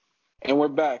And we're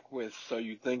back with So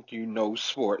You Think You Know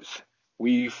Sports.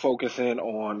 We focus in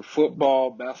on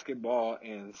football, basketball,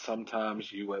 and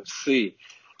sometimes UFC.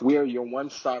 We are your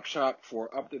one-stop shop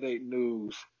for up-to-date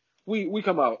news. We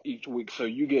come out each week, so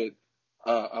you get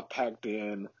a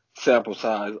packed-in sample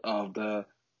size of the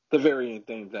varying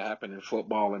things that happen in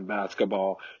football and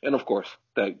basketball, and of course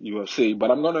that UFC.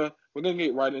 But we're gonna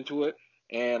get right into it,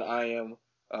 and I am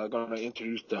gonna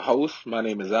introduce the host. My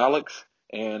name is Alex.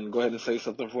 And go ahead and say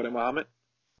something for them, Mohammed.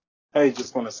 Hey,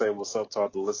 just want to say what's up to all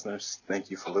the listeners. Thank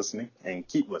you for listening and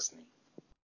keep listening.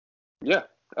 Yeah.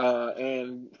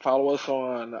 And follow us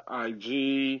on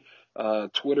IG,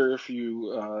 Twitter if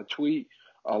you tweet,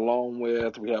 along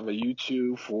with we have a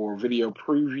YouTube for video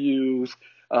previews,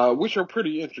 which are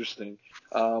pretty interesting.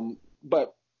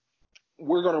 But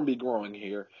we're going to be growing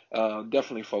here.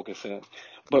 Definitely focus in.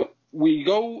 But we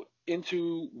go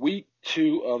into week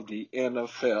 2 of the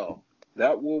NFL.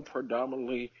 That will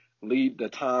predominantly lead the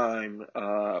time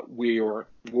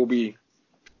we'll be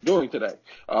doing today,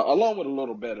 along with a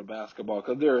little bit of basketball,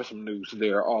 because there is some news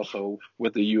there also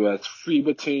with the U.S.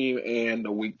 FIBA team and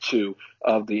the week 2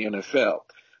 of the NFL.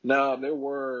 Now, there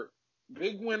were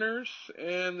big winners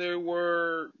and there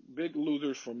were big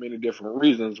losers for many different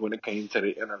reasons when it came to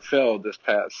the NFL this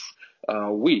past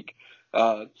week.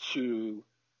 To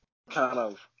kind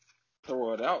of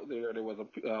throw it out there, there was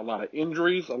a lot of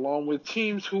injuries along with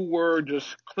teams who were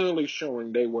just clearly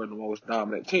showing they were the most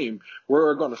dominant team.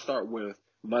 We're going to start with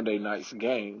Monday night's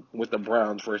game with the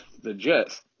Browns versus the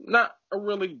Jets. Not a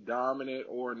really dominant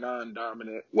or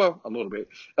non-dominant, well, a little bit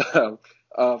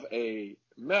of a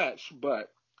match,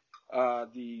 but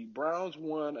the Browns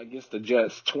won against the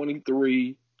Jets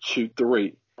 23-3.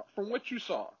 From what you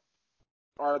saw,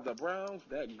 are the Browns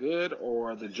that good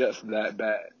or are the Jets that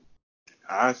bad?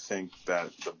 I think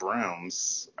that the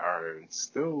Browns are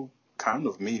still kind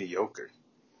of mediocre.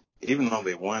 Even though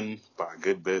they won by a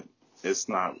good bit, they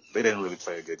didn't really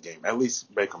play a good game. At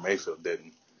least Baker Mayfield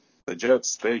didn't. The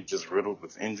Jets, they just riddled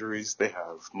with injuries. They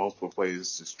have multiple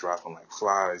players just dropping like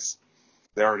flies.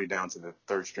 They're already down to the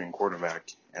third string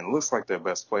quarterback, and it looks like their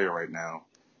best player right now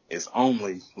is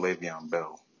only Le'Veon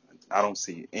Bell. I don't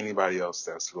see anybody else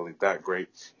that's really that great.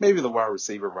 Maybe the wide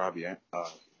receiver, I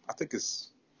think it's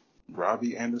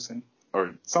Robbie Anderson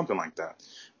or something like that.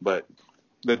 But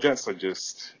the Jets are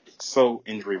just so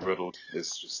injury riddled.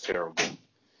 It's just terrible.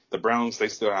 The Browns, they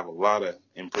still have a lot of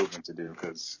improvement to do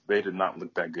because they did not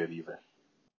look that good either.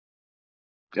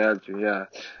 Gotcha, yeah.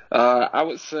 I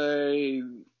would say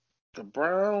the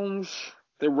Browns,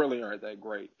 they really aren't that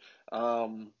great.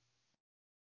 Um,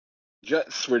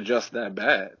 Jets were just that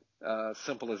bad.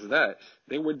 Simple as that.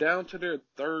 They were down to their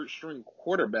third string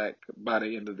quarterback by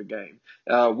the end of the game,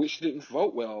 which didn't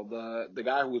vote well. The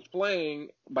guy who was playing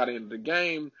by the end of the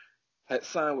game had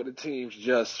signed with the teams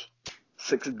just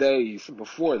 6 days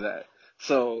before that.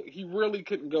 So he really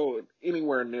couldn't go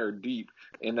anywhere near deep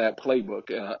in that playbook.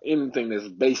 Anything that's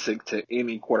basic to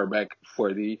any quarterback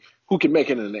who can make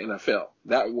it in the NFL.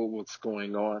 That was what's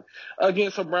going on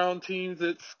against a Brown team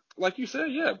that's, like you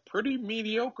said, yeah, pretty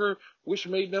mediocre, which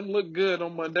made them look good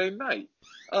on Monday night.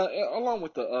 Along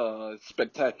with the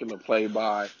spectacular play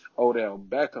by Odell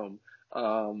Beckham.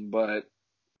 But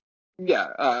yeah,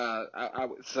 I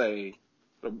would say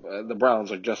the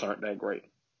Browns just aren't that great.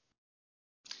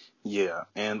 Yeah,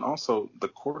 and also the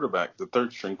quarterback, the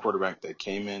third string quarterback that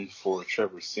came in for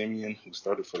Trevor Siemian, who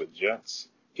started for the Jets,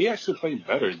 he actually played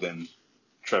better than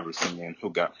Trevor Siemian,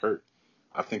 who got hurt.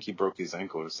 I think he broke his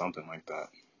ankle or something like that.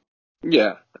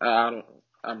 Yeah, I'm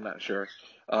not sure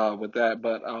with that,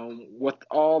 but with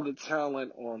all the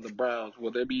talent on the Browns,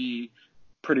 will they be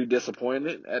pretty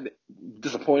disappointing at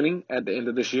the end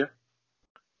of this year?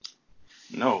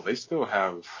 No, they still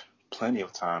have plenty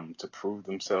of time to prove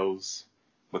themselves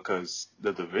because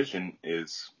the division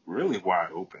is really wide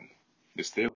open. The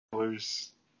Steelers,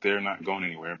 they're not going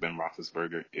anywhere. Ben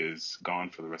Roethlisberger is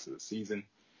gone for the rest of the season.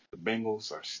 The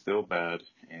Bengals are still bad,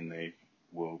 and they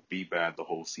will be bad the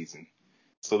whole season.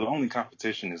 So the only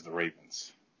competition is the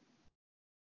Ravens.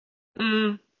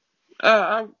 Mm,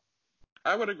 uh,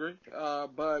 I would agree,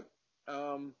 but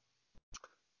um,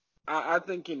 I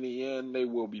think in the end they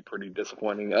will be pretty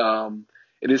disappointing.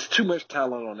 It is too much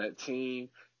talent on that team,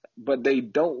 but they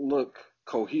don't look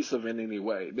cohesive in any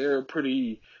way. They're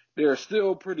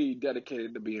still pretty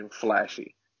dedicated to being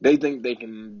flashy. They think they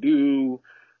can do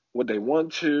what they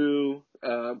want to.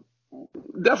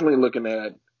 Definitely looking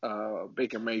at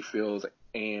Baker Mayfield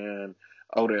and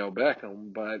Odell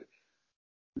Beckham, but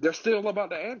they're still about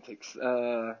the antics.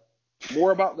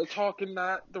 More about the talk and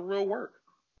not the real work.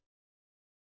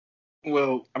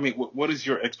 Well, I mean, what is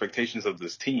your expectations of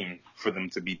this team for them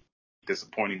to be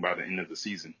disappointing by the end of the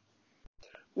season.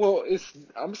 Well,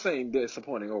 I'm saying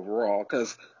disappointing overall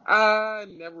because I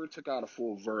never took out a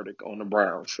full verdict on the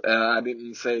Browns. I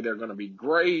didn't say they're going to be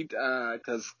great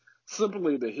because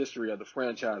simply the history of the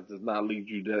franchise does not lead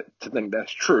you to think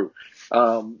that's true.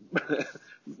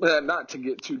 But not to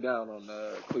get too down on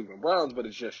the Cleveland Browns, but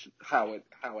it's just how it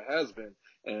has been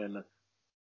and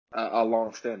a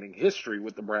long-standing history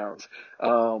with the Browns.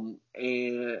 But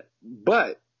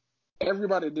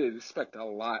everybody did expect a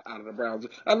lot out of the Browns.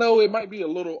 I know it might be a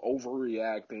little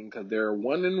overreacting because they're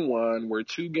 1-1, we're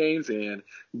 2 games in,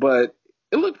 but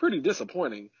it looked pretty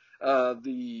disappointing.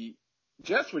 The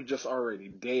Jets were just already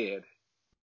dead.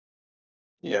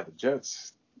 Yeah, the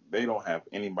Jets, they don't have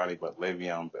anybody but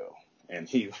Le'Veon Bell, and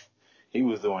he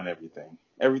was doing everything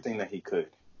that he could.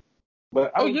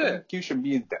 But I Oh don't yeah, think you should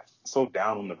be so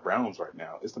down on the Browns right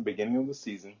now. It's the beginning of the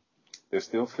season. They're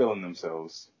still feeling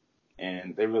themselves,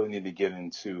 and they really need to get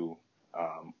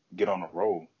on a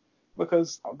roll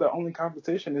because the only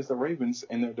competition is the Ravens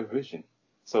in their division.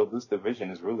 So this division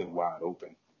is really wide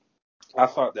open. I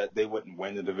thought that they wouldn't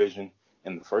win the division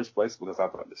in the first place because I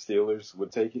thought the Steelers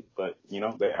would take it, but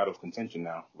they're out of contention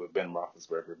now with Ben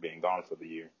Roethlisberger being gone for the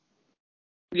year.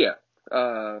 yeah,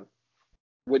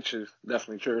 which is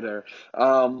definitely true there.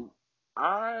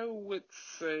 I would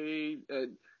say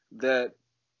that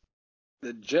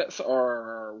the Jets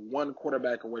are one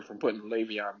quarterback away from putting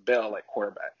Le'Veon Bell at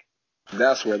quarterback.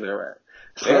 That's where they're at.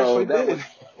 They So actually that did.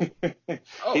 was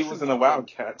oh, He was in a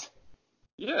Wildcat.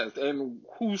 yes, and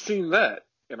who's seen that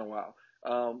in a while?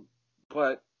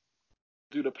 But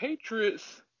do the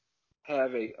Patriots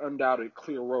have a undoubted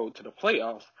clear road to the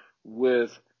playoffs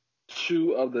with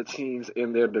two of the teams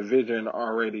in their division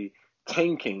already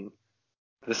tanking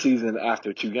the season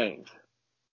after 2 games?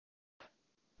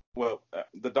 Well,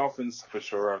 the Dolphins for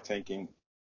sure are tanking,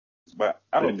 but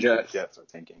I The don't think the Jets. Jets are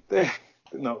tanking.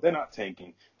 No, they're not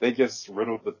tanking. They just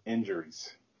riddled with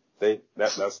injuries.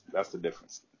 That's the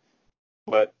difference.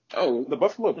 But Oh, the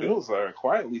Buffalo mhm. Bills are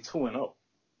quietly 2-0.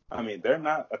 I mean, they're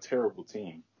not a terrible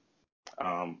team.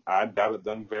 I doubted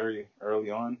them very early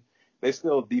on. They're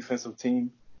still a defensive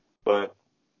team, but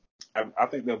I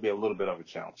think they'll be a little bit of a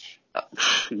challenge.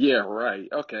 Yeah, right.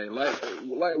 Okay, like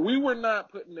we were not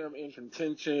putting them in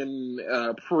contention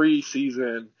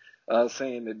pre-season,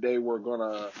 saying that they were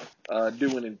gonna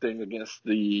do anything against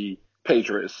the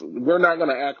Patriots. We're not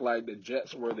gonna act like the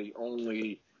Jets were the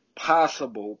only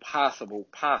possible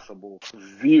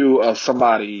view of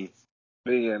somebody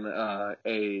being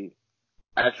a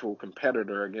actual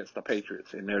competitor against the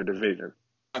Patriots in their division.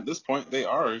 At this point, they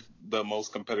are the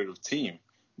most competitive team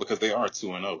because they are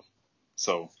 2-0.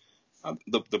 So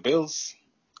the Bills,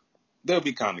 they'll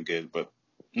be kind of good, but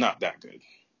not that good.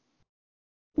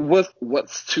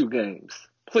 What's 2 games?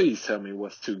 Please tell me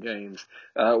what's 2 games.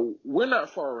 We're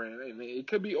not far in, and it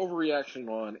could be overreaction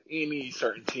on any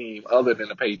certain team other than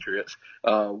the Patriots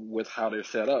with how they're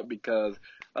set up. Because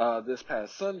this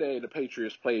past Sunday, the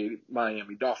Patriots played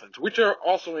Miami Dolphins, which are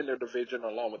also in their division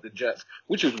along with the Jets,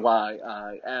 which is why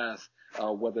I asked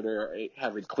whether they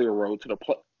have a clear road to the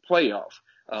playoffs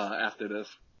after this,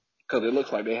 because it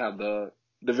looks like they have the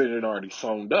division already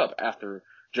sewn up after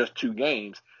just 2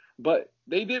 games. But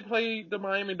they did play the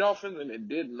Miami Dolphins, and it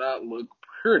did not look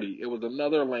pretty. It was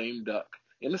another lame duck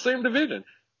in the same division,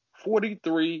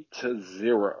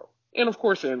 43-0. And of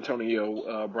course,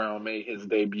 Antonio Brown made his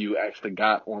debut, actually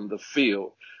got on the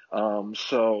field.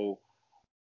 So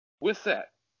with that,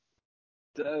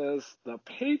 does the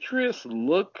Patriots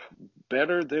look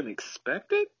better than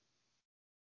expected?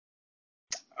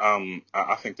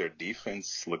 I think their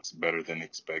defense looks better than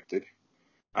expected.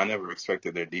 I never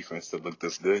expected their defense to look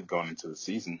this good going into the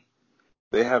season.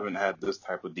 They haven't had this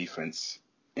type of defense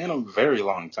in a very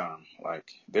long time. Like,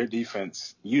 their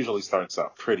defense usually starts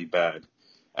out pretty bad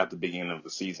at the beginning of the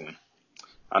season.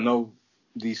 I know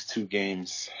these 2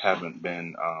 games haven't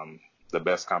been the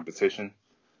best competition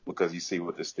because you see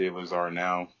what the Steelers are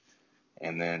now,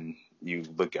 and then you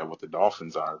look at what the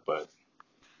Dolphins are. But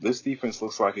this defense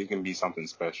looks like it can be something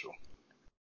special.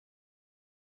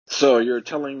 So you're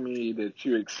telling me that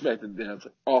you expected the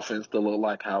offense to look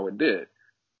like how it did?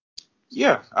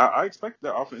 Yeah, I expect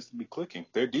their offense to be clicking.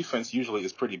 Their defense usually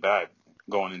is pretty bad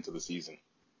going into the season.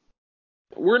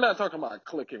 We're not talking about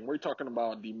clicking. We're talking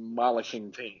about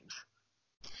demolishing teams.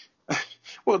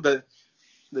 Well, the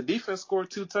defense scored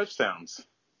 2 touchdowns.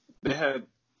 They had,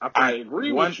 I I think,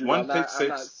 agree one with you. one I'm pick not. I'm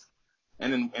not. six,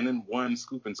 and then one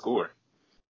scoop and score.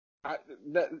 I,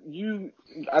 that you.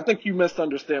 I think you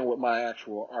misunderstand what my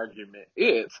actual argument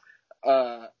is.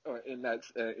 And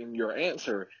that's in your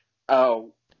answer. Uh,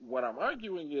 what I'm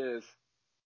arguing is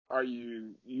are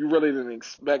you really didn't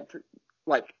expect,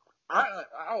 like,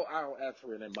 I'll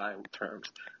answer it in my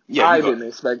terms. Yeah, you I go didn't ahead.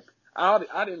 expect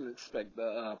I didn't expect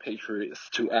the Patriots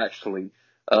to actually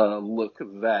look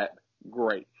that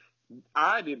great.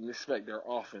 I didn't expect their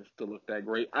offense to look that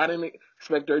great. I didn't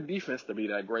expect their defense to be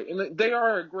that great, and they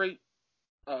are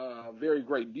a very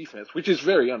great defense, which is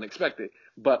very unexpected.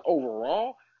 But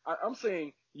overall, I'm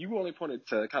saying you only pointed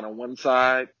to kind of one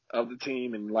side of the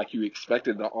team, and like you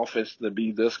expected the offense to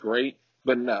be this great.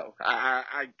 But no,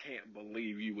 I can't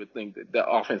believe you would think that the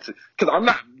offense, because I'm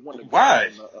not one to gush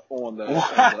Why? Why? on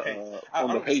I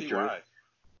the don't see Patriots.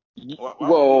 why. Why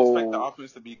wouldn't you expect the Well,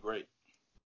 offense to be great?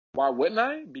 why wouldn't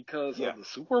I? Because Yeah, of the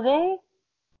Super Bowl.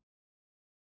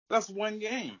 that's one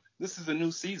game. This is a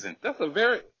new season. That's a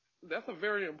very that's a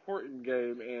very important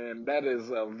game, and that is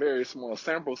a very small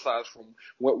sample size from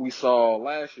what we saw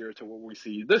last year to what we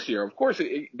see this year. Of course,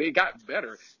 they got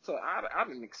better, so I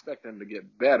didn't expect them to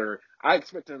get better. I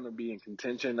expect them to be in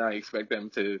contention. I expect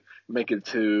them to make it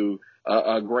to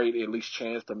a great at least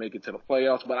chance to make it to the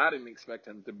playoffs, but I didn't expect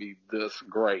them to be this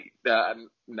great.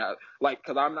 Not like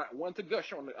because I'm not one to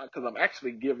gush on it because I'm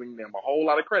actually giving them a whole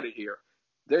lot of credit here.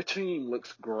 Their team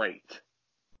looks great.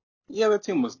 Yeah, the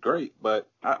team was great, but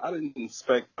I didn't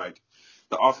expect like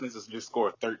the offenses just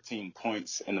scored 13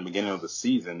 points in the beginning of the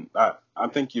season. I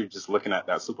think you're just looking at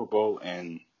that Super Bowl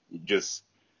and just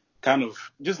kind of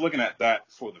just looking at that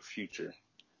for the future.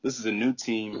 This is a new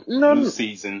team, new No,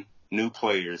 season, new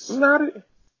players. not it.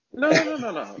 No.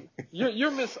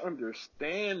 You're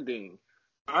misunderstanding.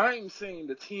 I'm saying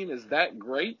the team is that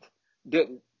great that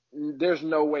there's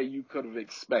no way you could have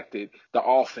expected the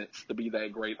offense to be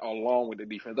that great along with the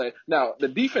defense. Now, the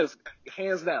defense,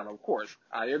 hands down, of course,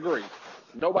 I agree.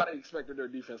 Nobody expected their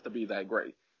defense to be that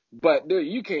great. But dude,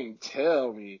 you can't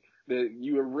tell me that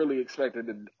you really expected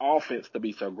the offense to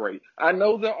be so great. I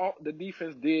know the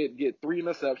defense did get 3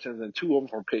 interceptions and 2 of them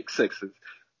for pick sixes,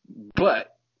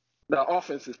 but the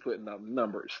offense is putting up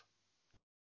numbers.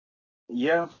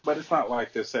 Yeah, but it's not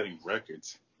like they're setting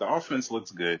records. The offense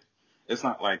looks good. It's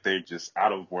not like they're just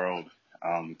out of world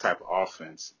type of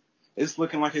offense. It's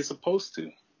looking like it's supposed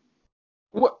to.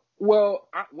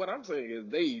 What I'm saying is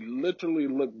they literally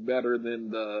look better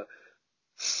than the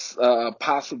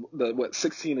possible the what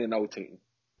 16-0 team.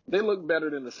 They look better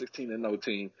than the 16-0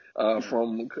 team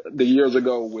from the years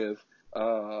ago with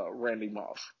Randy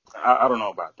Moss. I don't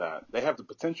know about that. They have the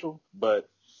potential, but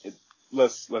it,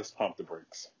 let's pump the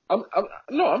brakes.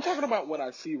 No, I'm talking about what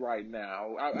I see right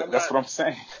now. I'm That's not what I'm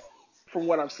saying. from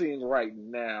what I'm seeing right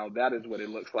now. That is what it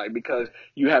looks like because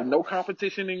you have no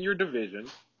competition in your division.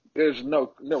 There's no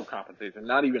competition,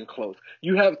 not even close.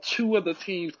 You have two of the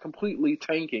teams completely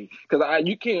tanking because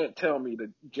you can't tell me the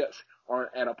Jets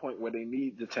aren't at a point where they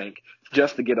need to tank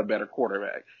just to get a better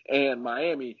quarterback. And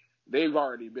Miami, they've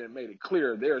already been made it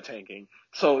clear they're tanking.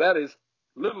 So that is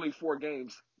literally 4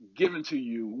 games given to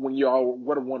you when you all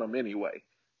would have won them anyway.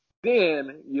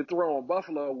 Then you throw on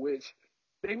Buffalo, which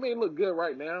they may look good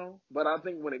right now, but I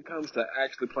think when it comes to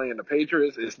actually playing the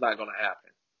Patriots, it's not going to happen.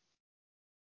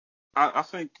 I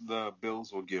think the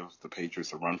Bills will give the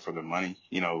Patriots a run for their money.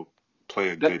 Play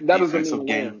a That good that doesn't mean defensive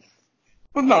game. wins.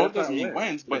 Well, no, it That's doesn't not mean wins.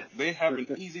 wins, but they have an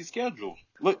easy schedule.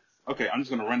 Look, okay, I'm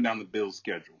just going to run down the Bills'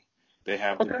 schedule. They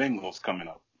have the Okay. Bengals coming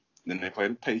up. Then they play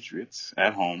the Patriots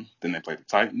at home. Then they play the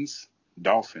Titans,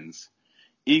 Dolphins,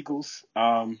 Eagles.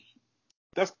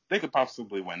 They could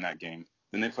possibly win that game.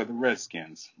 Then they play the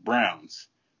Redskins, Browns,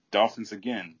 Dolphins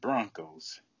again,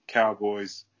 Broncos,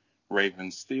 Cowboys,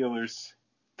 Ravens, Steelers,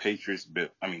 Patriots,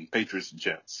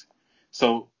 Jets.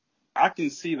 So I can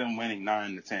see them winning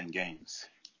 9 to 10 games.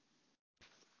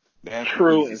 They have an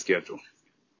True, easy schedule.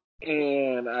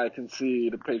 and I can see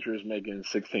the Patriots making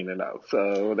 16-0.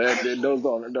 So those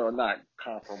are not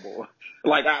comparable.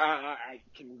 Like I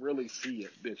can really see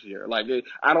it this year. Like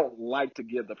I don't like to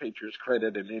give the Patriots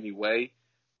credit in any way,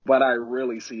 but I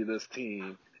really see this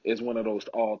team is one of those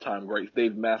all-time greats.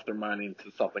 They've masterminded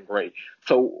into something great.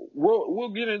 So we'll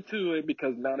get into it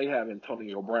because now they have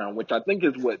Antonio Brown, which I think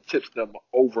is what tips them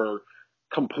over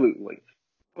completely.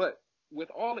 But with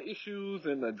all the issues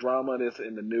and the drama that's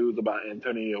in the news about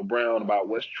Antonio Brown, about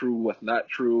what's true, what's not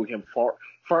true, him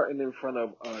farting in front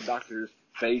of doctors'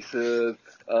 faces,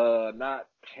 not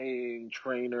paying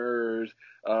trainers,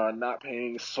 not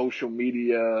paying social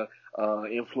media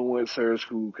influencers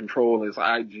who control his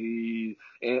IG,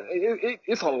 and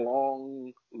it's a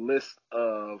long list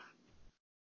of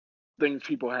things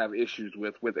people have issues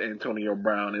with Antonio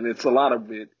Brown, and it's a lot of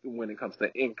it when it comes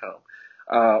to income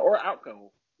or outcome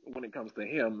when it comes to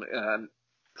him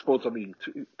supposed to be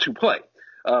to play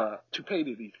to pay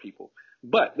to these people.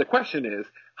 But the question is,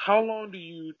 how long do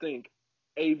you think?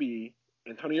 AB,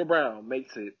 Antonio Brown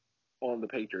makes it on the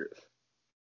Patriots?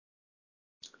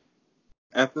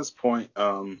 At this point,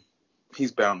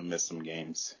 he's bound to miss some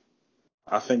games.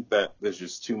 I think that there's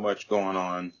just too much going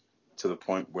on to the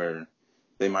point where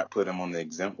they might put him on the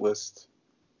exempt list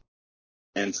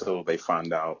until they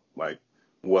find out like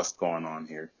what's going on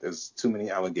here. There's too many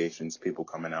allegations, people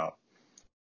coming out.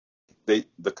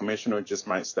 The commissioner just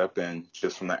might step in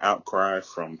just from the outcry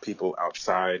from people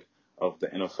outside of the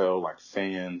NFL, like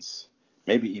fans,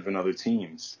 maybe even other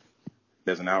teams.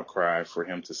 There's an outcry for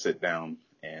him to sit down,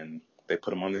 and they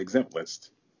put him on the exempt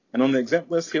list. And on the exempt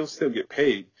list, he'll still get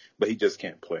paid, but he just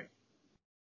can't play.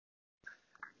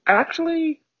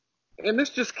 Actually, and this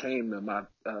just came to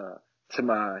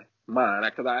my mind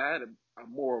because I had a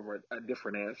more of a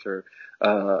different answer,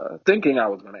 thinking I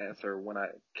was going to answer when I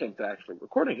came to actually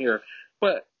recording here,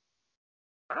 but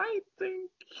I think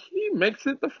he makes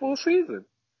it the full season.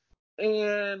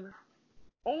 And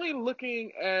only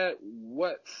looking at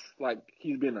what's like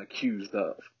he's been accused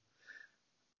of,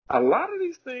 a lot of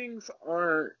these things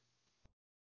aren't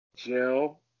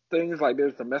jail things. Like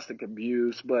there's domestic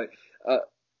abuse, but uh,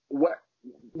 what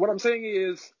what I'm saying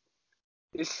is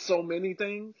it's so many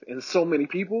things and so many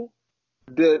people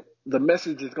that the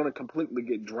message is going to completely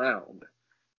get drowned.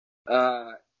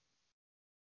 Uh,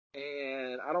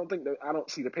 and I don't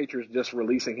see the Patriots just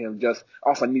releasing him just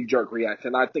off a knee jerk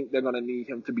reaction. I think they're going to need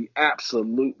him to be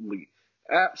absolutely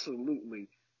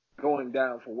going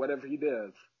down for whatever he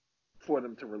does for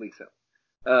them to release him.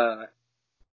 Uh,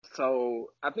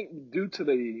 so I think due to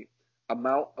the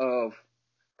amount of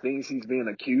things he's being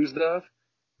accused of,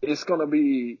 it's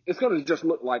gonna just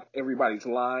look like everybody's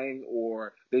lying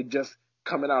or they just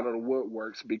coming out of the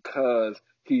woodworks because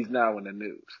he's now in the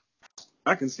news.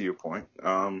 I can see your point.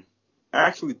 I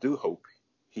actually do hope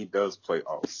he does play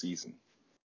all season,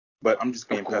 but I'm just Of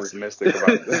being course. pessimistic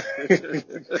about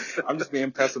I'm just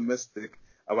being pessimistic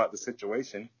about the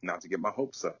situation, not to get my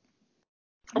hopes up.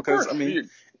 Of Because I course. mean,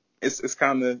 it's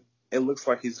kind of it looks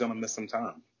like he's gonna miss some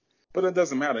time, but it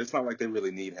doesn't matter. It's not like they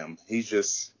really need him. He's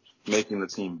just making the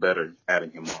team better,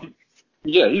 adding him on.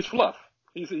 Yeah, he's fluff.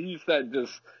 He's that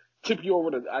just tip you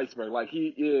over the iceberg. Like he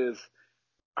is.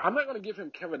 I'm not going to give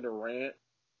him Kevin Durant,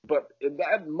 but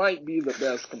that might be the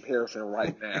best comparison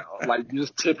right now. Like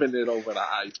just tipping it over the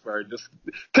iceberg, just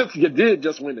because you did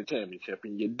just win the championship,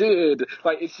 and you did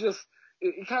like it's just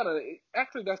it kind of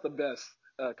actually that's the best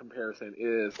comparison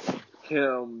is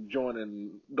him joining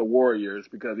the Warriors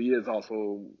because he is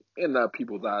also in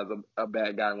people's eyes a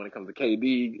bad guy when it comes to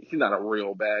KD. He's not a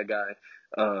real bad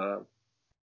guy.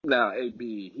 Now,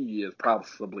 AB, he is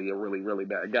possibly a really, really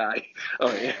bad guy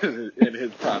in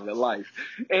his private life.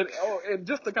 And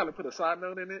just to kind of put a side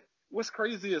note in it, what's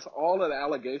crazy is all of the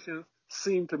allegations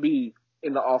seem to be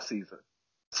in the off season.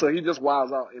 So he just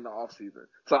wilds out in the off season.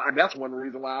 So that's one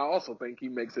reason why I also think he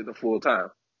makes it the full time.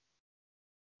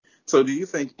 So, do you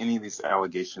think any of these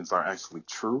allegations are actually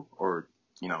true, or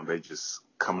they just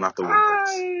coming out the woodworks?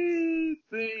 I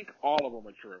think all of them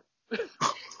are true.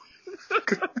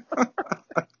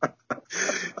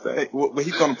 Well,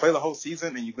 he's going to play the whole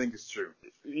season, and you think it's true?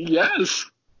 Yes.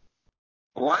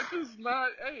 Life is not,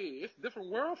 hey, it's a different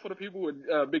world for the people with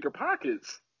bigger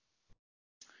pockets.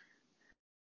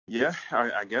 Yeah,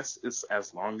 I guess it's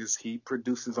as long as he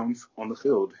produces on the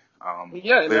field.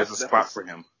 Yeah, and There's a spot for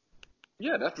him.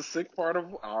 yeah, that's the sick part of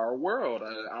our world,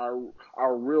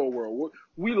 our real world.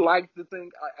 We like to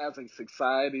think as a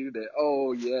society that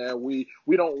oh yeah, we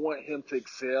don't want him to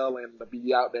excel and to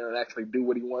be out there and actually do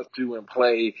what he wants to and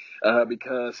play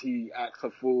because he acts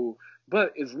a fool.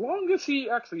 But as long as he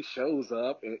actually shows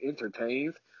up and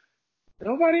entertains,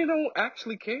 nobody don't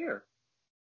actually care.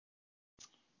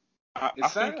 I, I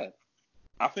It's think sad.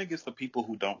 I think it's the people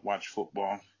who don't watch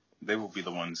football. They will be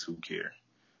the ones who care.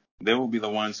 They will be the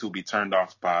ones who'll be turned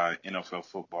off by NFL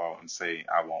football and say,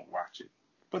 "I won't watch it."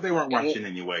 But they weren't And watching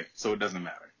anyway, so it doesn't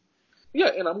matter.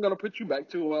 yeah, and I'm gonna put you back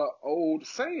to an old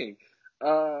saying.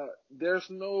 There's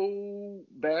no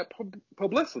bad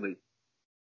publicity.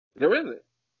 There isn't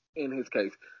in his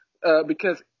case,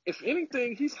 because if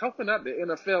anything, he's helping out the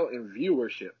NFL in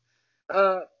viewership.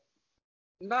 Uh,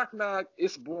 knock knock,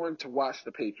 it's boring to watch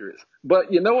the Patriots,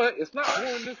 but you know what? It's not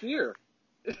boring this year.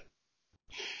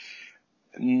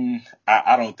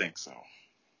 I don't think so.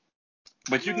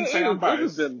 But you can say I'm It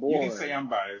has biased. been You can say boring. I'm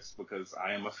biased because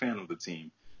I am a fan of the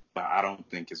team, but I don't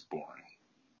think it's boring.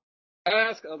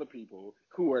 Ask other people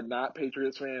who are not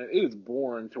Patriots fans. It is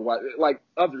boring to watch, like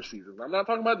other seasons. I'm not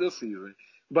talking about this season,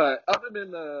 but other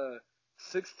than the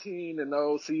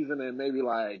 16-0 season and maybe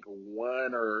like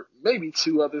one or maybe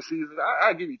two other seasons,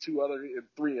 I give you two other,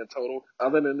 three in total.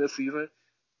 Other than this season,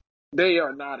 They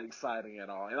are not exciting at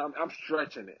all, and I'm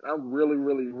stretching it. I'm really,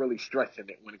 really, really stretching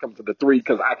it when it comes to the three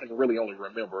because I can really only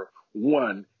remember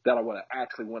one that I would have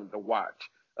actually wanted to watch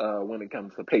when it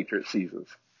comes to Patriot seasons.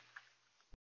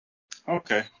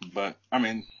 Okay, but I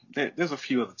mean, there's a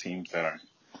few other teams that are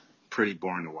pretty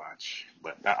boring to watch,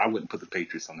 but I wouldn't put the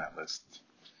Patriots on that list.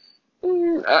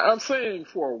 I'm saying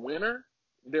for a winner,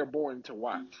 they're boring to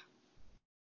watch.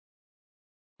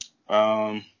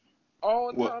 Um,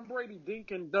 All well, Tom Brady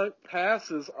dink and dunk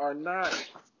passes are not.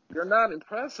 They're not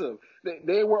impressive.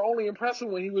 They were only impressive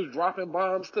when he was dropping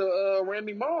bombs to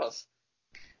Randy Moss.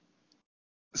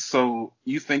 so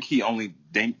you think he only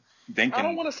I don't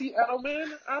dinking? want to see Edelman.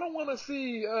 I don't want to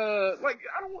see I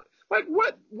don't like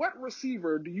what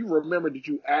receiver do you remember that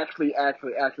you actually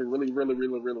really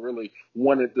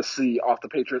wanted to see off the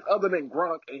Patriots other than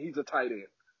Gronk and he's a tight end.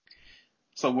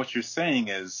 So what you're saying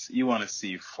is you want to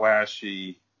see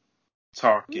flashy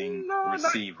talking No, not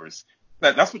receivers.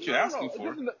 That's what you're no. asking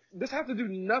for. This has to do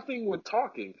nothing with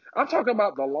talking. I'm talking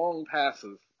about the long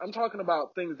passes. I'm talking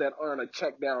about things that aren't a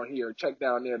check down here, check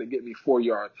down there to get me 4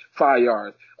 yards, 5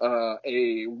 yards,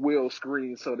 a wheel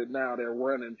screen so that now they're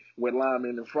running with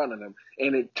linemen in front of them,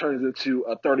 and it turns into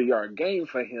a 30-yard game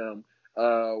for him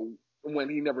when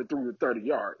he never threw 30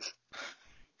 yards.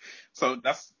 So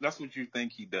that's what you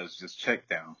think he does, just check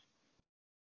down.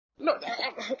 No,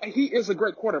 he is a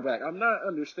great quarterback. I'm not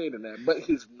understanding that. But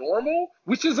his normal,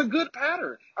 which is a good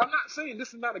pattern. I'm not saying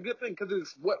this is not a good thing because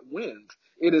it's what wins.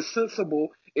 It is sensible.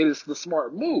 It is the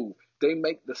smart move. They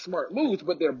make the smart moves,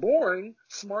 but they're boring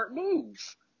smart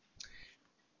moves.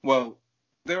 Well,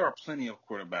 there are plenty of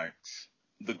quarterbacks,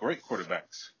 the great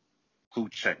quarterbacks, who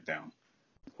check down.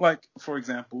 Like, for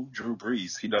example, Drew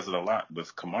Brees. He does it a lot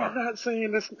with I'm Kamara. not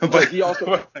saying this, but But, he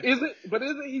also isn't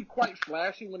he quite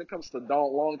flashy when it comes to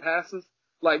long passes?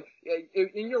 Like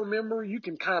in your memory, you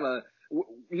can kind of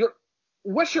your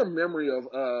what's your memory of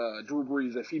Drew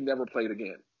Brees if he never played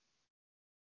again?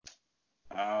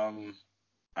 um,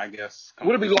 I guess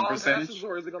Would it be completion long passes percentage.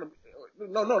 or is it going to be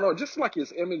no? Just like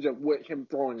his image of what him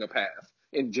throwing a pass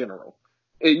in general.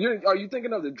 Are you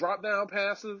thinking of the drop down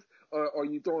passes or are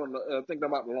you thinking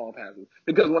about the long passes?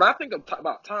 Because when I think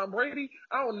about Tom Brady,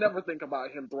 I don't never think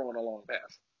about him throwing a long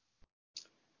pass.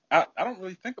 I don't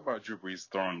really think about Drew Brees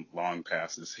throwing long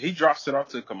passes. He drops it off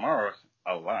to Kamara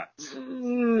a lot. I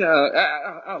don't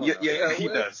Yeah, know. yeah, he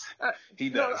does. He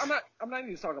No, does. I'm not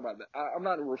even talking about that. I'm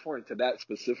not referring to that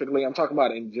specifically. I'm talking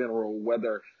about in general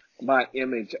whether my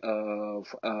image of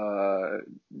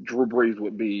Drew Brees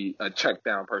would be a check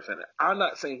down person. I'm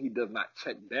not saying he does not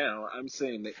check down. I'm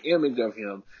saying the image of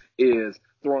him is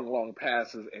throwing long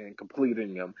passes and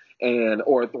completing them, and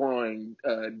or throwing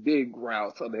dig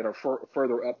routes that are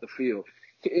further up the field.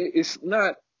 It's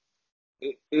not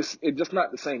it's just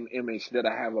not the same image that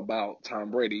I have about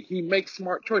Tom Brady. He makes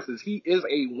smart choices. He is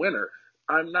a winner.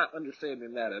 I'm not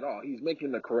understanding that at all. He's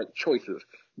making the correct choices.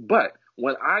 But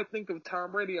when I think of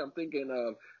Tom Brady, I'm thinking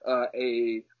of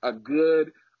a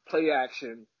good play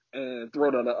action and throw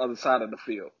it on the other side of the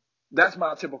field. That's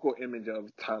my typical image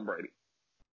of Tom Brady.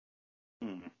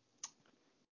 Hmm.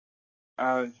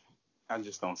 I I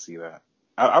just don't see that.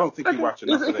 I don't think you Okay, watch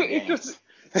enough of their it's just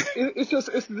games.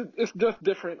 it's just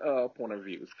different point of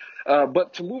views.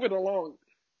 But to move it along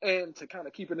and to kind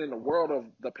of keep it in the world of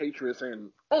the Patriots,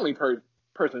 and only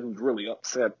person who's really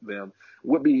upset them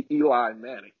would be Eli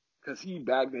Manning because he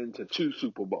bagged into 2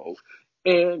 Super Bowls.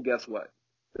 And guess what?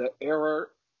 The era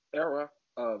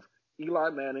of Eli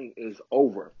Manning is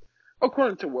over,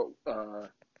 according to what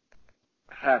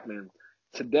happened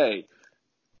today.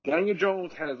 Daniel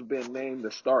Jones has been named the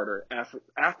starter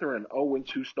after an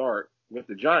 0-2 start with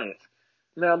the Giants.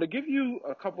 Now, to give you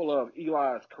a couple of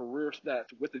Eli's career stats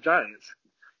with the Giants,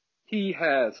 he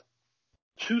has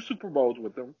 2 Super Bowls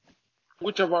with them,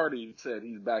 which I've already said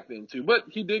he's backed into, but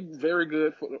he did very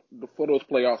good for those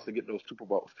playoffs to get those Super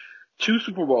Bowls. 2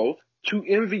 Super Bowls, 2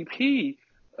 MVP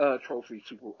trophies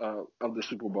of the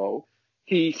Super Bowl.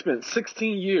 He spent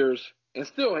 16 years and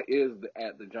still is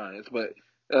at the Giants, but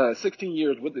 16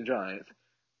 years with the Giants.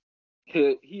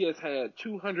 He has had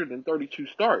 232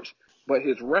 starts, but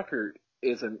his record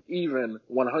is an even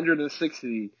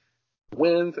 160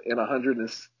 wins and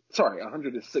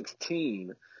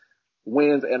 116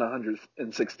 wins and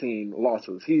 116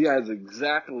 losses. He has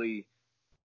exactly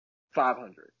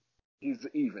 500. He's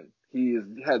even. He has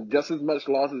had just as much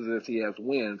losses as he has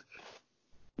wins,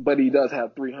 but he does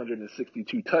have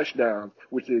 362 touchdowns,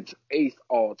 which is 8th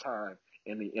all time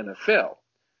in the NFL.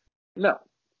 Now,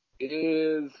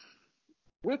 is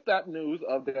with that news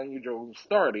of Daniel Jones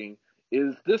starting,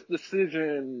 is this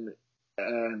decision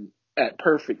at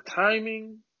perfect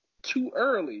timing? Too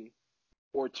early?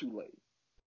 or too late?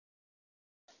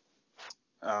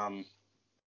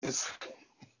 It's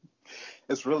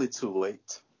it's really too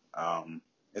late.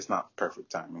 It's not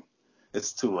perfect timing.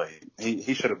 It's too late.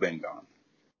 He should have been gone.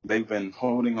 They've been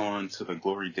holding on to the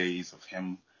glory days of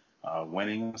him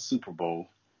winning a Super Bowl,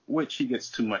 which he gets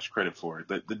too much credit for.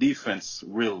 The defense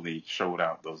really showed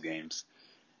out those games,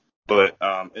 but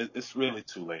it's really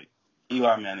too late.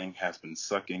 Eli Manning has been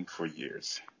sucking for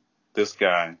years. This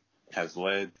guy has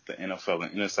led the NFL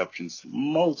in interceptions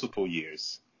multiple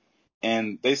years.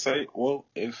 And they say, well,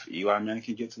 if Eli Manning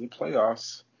can get to the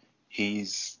playoffs,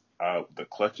 he's the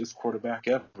clutchest quarterback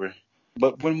ever.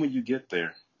 But when will you get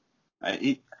there?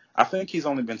 I think he's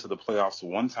only been to the playoffs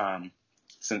one time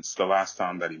since the last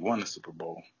time that he won the Super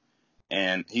Bowl.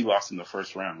 And he lost in the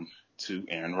first round to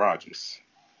Aaron Rodgers.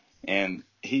 And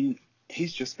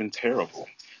he's just been terrible.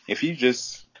 If you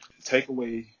just take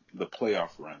away the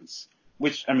playoff runs,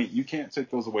 which, I mean, you can't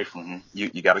take those away from him.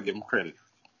 You got to give him credit.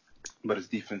 But his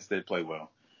defense did play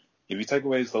well. If you take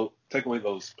away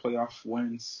those playoff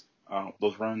wins,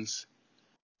 those runs,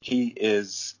 he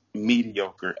is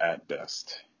mediocre at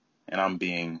best. And I'm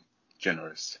being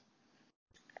generous.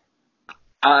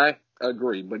 I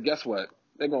agree, but guess what?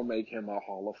 They're gonna make him a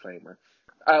Hall of Famer.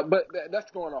 But that's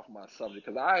going off my subject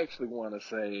because I actually want to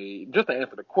say, just to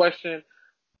answer the question,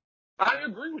 I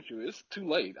agree with you. It's too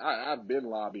late. I've been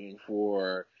lobbying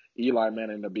for Eli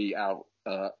Manning to be out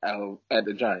at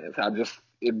the Giants.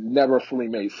 It never fully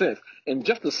made sense. And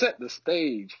just to set the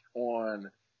stage on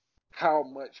how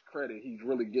much credit he's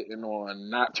really getting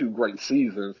on not too great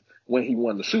seasons when he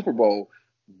won the Super Bowl,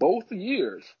 both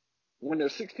years, when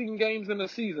there's 16 games in the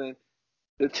season,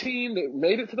 the team that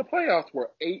made it to the playoffs were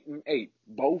 8-8,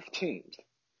 both teams.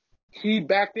 He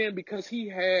backed in because he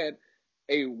had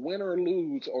a win or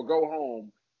lose or go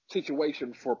home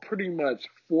situation for pretty much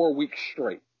 4 weeks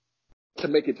straight to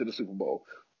make it to the Super Bowl.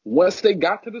 Once they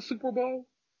got to the Super Bowl,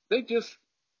 they just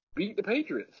beat the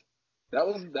Patriots. That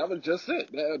was just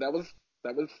it. That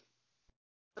was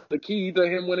the key to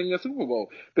him winning the Super Bowl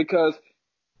because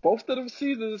both of them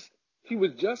seasons he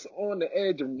was just on the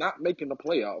edge of not making the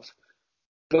playoffs,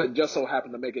 but just so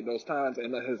happened to make it those times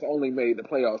and has only made the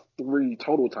playoffs 3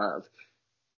 total times.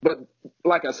 But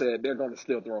like I said, they're going to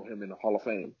still throw him in the Hall of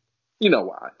Fame. You know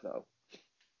why, though.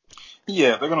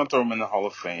 Yeah, they're gonna throw him in the Hall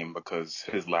of Fame because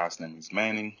his last name is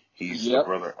Manning. He's the Yep.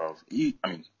 brother of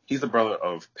he's the brother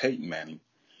of Peyton Manning,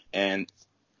 and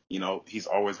he's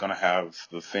always gonna have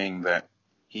the thing that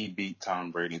he beat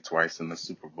Tom Brady twice in the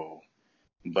Super Bowl.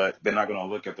 But they're not gonna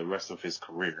look at the rest of his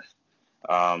career.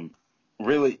 Um,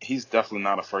 Really, he's definitely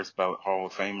not a first ballot Hall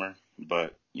of Famer,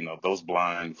 but those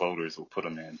blind voters will put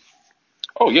him in.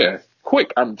 Oh, yeah.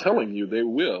 Quick, I'm telling you, they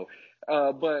will.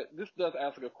 But this does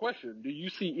ask a question. Do you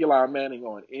see Eli Manning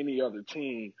on any other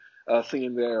team,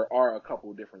 seeing there are a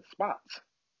couple of different spots?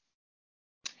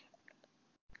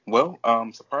 Well,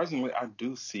 surprisingly, I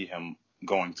do see him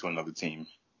going to another team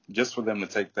just for them to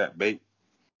take that bait,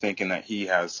 thinking that he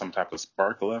has some type of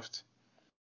spark left,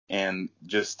 and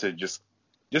just to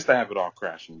have it all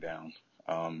crashing down.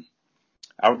 Um,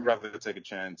 I would rather take a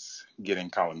chance getting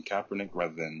Colin Kaepernick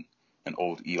rather than an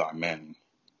old Eli Manning.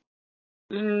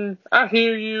 I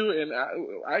hear you, and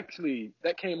actually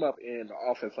that came up in the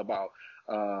office about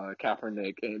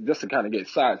Kaepernick, and just to kind of get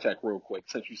sidetracked real quick,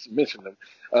 since you mentioned him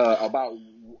about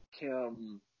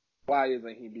him, why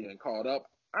isn't he being called up?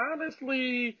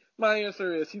 Honestly, my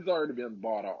answer is he's already been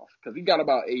bought off because he got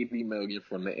about 80 million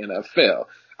from the NFL.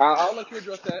 I'll let you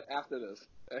address that after this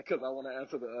because I want to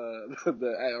answer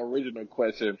the original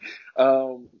question.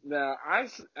 Now, I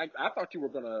thought you were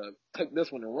gonna take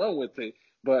this one and run with it,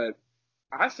 but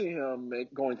I see him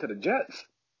going to the Jets.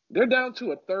 They're down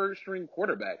to a third string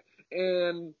quarterback.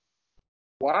 And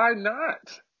why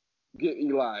not get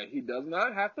Eli? He does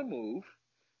not have to move.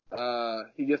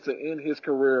 He gets to end his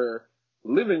career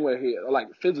living where like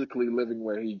physically living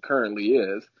where he currently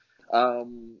is.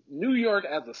 New York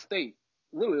as a state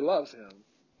really loves him.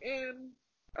 And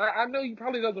I know he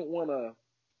probably doesn't want to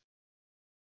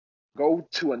go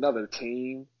to another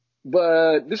team,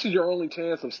 but this is your only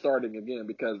chance of starting again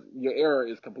because your era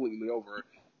is completely over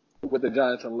with the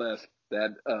Giants unless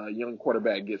that young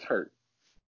quarterback gets hurt.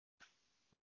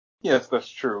 Yes, that's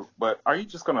true. But are you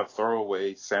just going to throw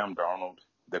away Sam Darnold,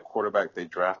 the quarterback they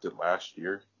drafted last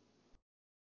year?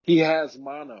 He has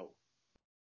mono.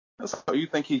 So you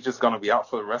think he's just going to be out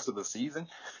for the rest of the season?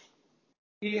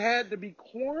 He had to be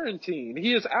quarantined.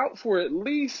 He is out for at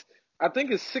least, I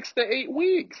think it's 6 to 8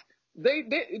 weeks. This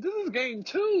is game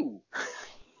 2.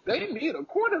 They need a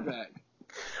quarterback.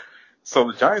 So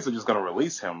the Giants are just going to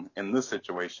release him in this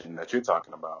situation that you're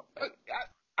talking about.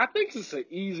 I think it's an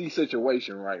easy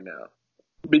situation right now.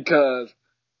 because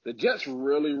the Jets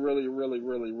really, really, really,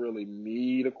 really, really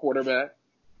need a quarterback,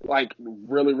 like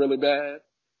really, really bad.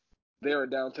 They're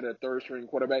down to their third string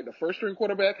quarterback. The first string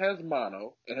quarterback has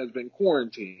mono and has been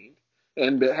quarantined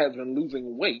and has been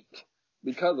losing weight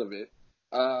because of it.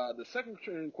 The second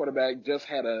string quarterback just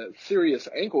had a serious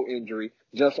ankle injury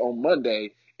just on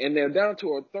Monday, and they're down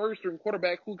to a third string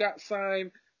quarterback who got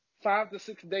signed 5 to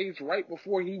 6 days right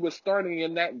before he was starting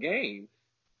in that game.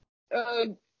 Uh,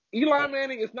 Eli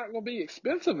Manning is not going to be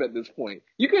expensive at this point.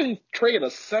 You can trade a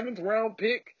seventh round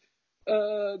pick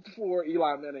for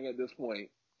Eli Manning at this point.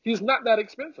 He's not that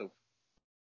expensive.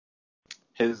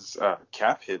 His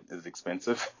cap hit is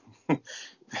expensive.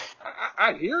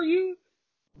 I hear you,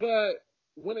 but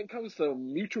when it comes to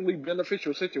mutually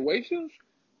beneficial situations,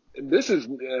 this is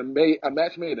a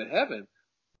match made in heaven.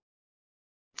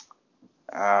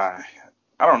 I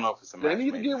don't know if it's a They match need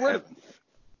to made in get rid of. heaven.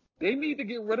 They need to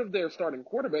get rid of their starting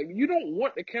quarterback. You don't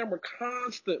want the camera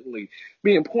constantly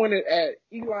being pointed at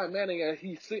Eli Manning as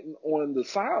he's sitting on the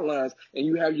sidelines and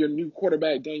you have your new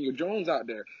quarterback, Daniel Jones, out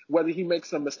there. Whether he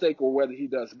makes a mistake or whether he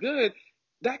does good,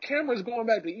 that camera is going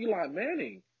back to Eli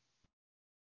Manning.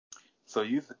 So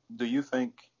do you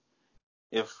think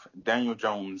if Daniel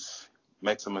Jones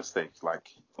makes a mistake, like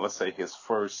let's say his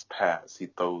first pass, he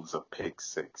throws a pick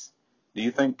six, do you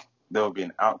think there will be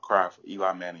an outcry for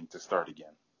Eli Manning to start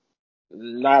again?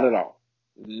 Not at all.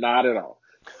 Not at all.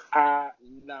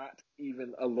 Not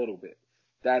even a little bit.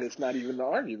 That is not even the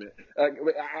argument.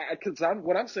 Because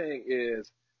what I'm saying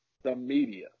is the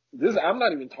media. I'm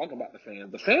not even talking about the fans.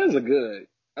 The fans are good.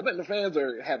 I think the fans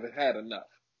have had enough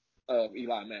of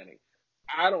Eli Manning.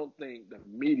 I don't think the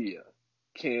media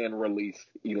can release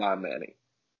Eli Manning.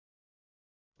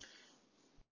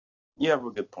 You have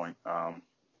a good point.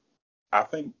 I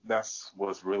think that's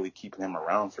what's really keeping him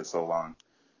around for so long.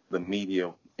 The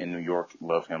media in New York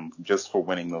love him just for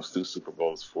winning those two Super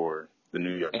Bowls for the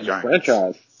New York And the Giants.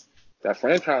 franchise. That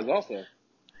franchise also.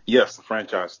 Yes, the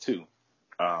franchise too.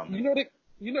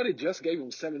 You know they just gave him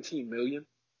 $17 million.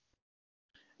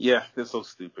 Yeah, they're so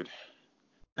stupid.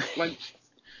 Like,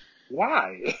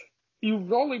 why?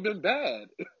 You've only been bad.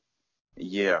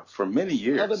 Yeah, for many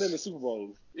Other than the years. Super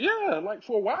Bowls. Yeah, like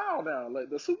for a while now. Like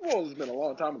the Super Bowl has been a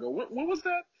long time ago. When was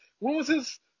that? When was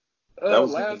his That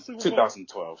was in last Super Bowl?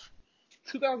 2012.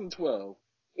 2012.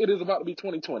 It is about to be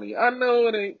 2020. I know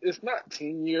it's not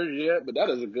 10 years yet, but that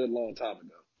is a good long time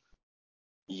ago.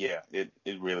 Yeah, it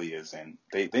really is. And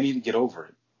they need to get over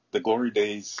it. The glory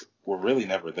days were really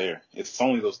never there. It's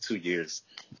only those 2 years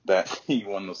that he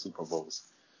won those Super Bowls.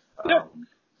 Yeah. Um,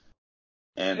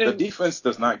 and the And defense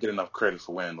does not get enough credit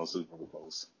for winning those Super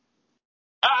Bowls.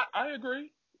 I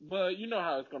agree. But you know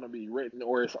how it's gonna be written,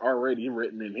 or it's already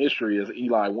written in history as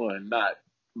Eli won, not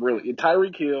really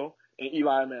Tyreek Hill and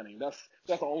Eli Manning. That's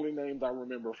the only names I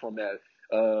remember from that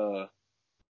uh So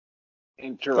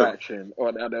interaction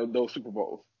or those Super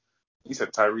Bowls. you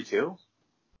said Tyreek Hill?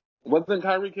 Wasn't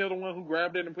Tyreek Hill the one who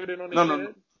grabbed it and put it on his No, no, no.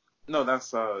 head? No,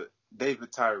 that's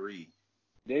David Tyree.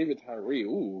 David Tyree.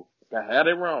 Ooh, I had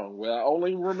it wrong. Well, I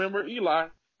only remember Eli.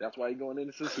 That's why he's going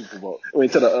into the Super Bowl. I mean,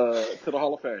 to the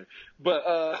Hall of Fame. But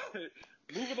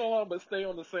moving along, but stay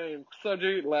on the same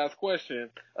subject. Last question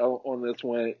on this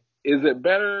one: is it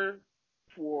better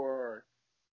for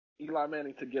Eli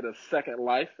Manning to get a second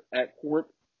life at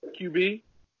QB,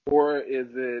 or is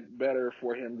it better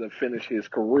for him to finish his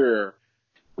career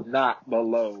not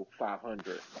below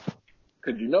 500?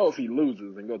 Because you know if he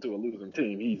loses and go to a losing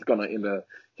team, he's going to end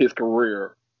his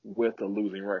career with a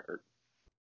losing record.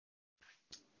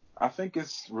 I think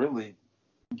it's really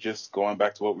just going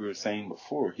back to what we were saying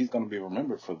before. He's going to be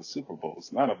remembered for the Super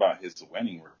Bowls, not about his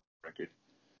winning record.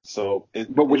 So But it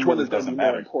which one really is going to doesn't be more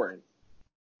matter. important?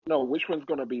 No, which one's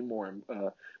going to be more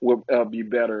will be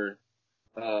better?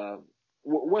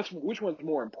 Which one's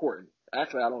more important?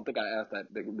 Actually, I don't think I asked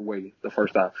that the way the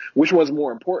first time. Which one's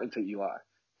more important to Eli?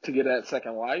 To get that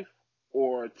second life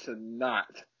or to not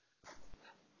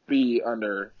be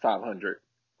under 500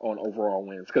 on overall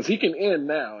wins? Because he can end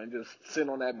now and just sit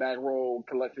on that back row,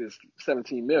 collect his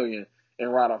 17 million,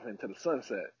 and ride off into the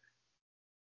sunset.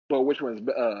 But which one's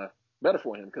better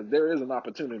for him? Because there is an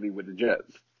opportunity with the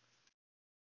Jets.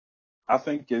 I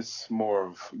think it's more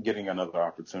of getting another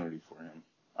opportunity for him.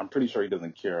 I'm pretty sure he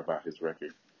doesn't care about his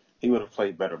record. He would have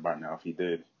played better by now if he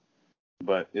did.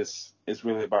 But it's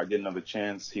really about getting another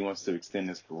chance. He wants to extend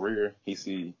his career. He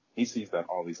sees that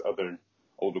all these other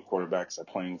older quarterbacks are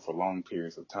playing for long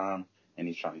periods of time, and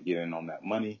he's trying to get in on that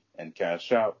money and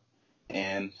cash out,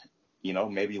 and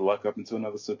maybe luck up into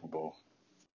another Super Bowl.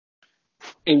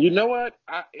 And you know what?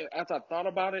 As I thought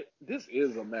about it, this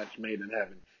is a match made in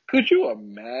heaven. Could you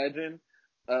imagine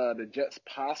the Jets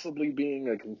possibly being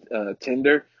a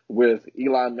contender with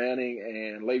Eli Manning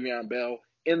and Le'Veon Bell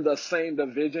in the same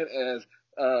division as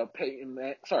not Peyton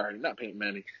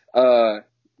Manning,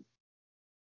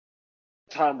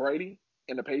 Tom Brady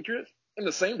and the Patriots in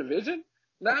the same division.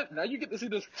 Now you get to see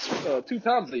this 2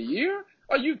 times a year.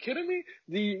 Are you kidding me?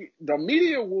 The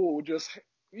media will just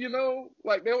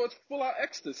like they was full of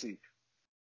ecstasy.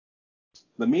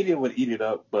 The media would eat it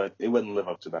up, but it wouldn't live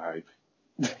up to the hype.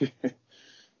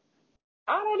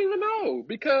 I don't even know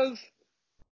because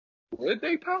would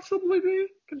they possibly be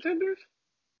contenders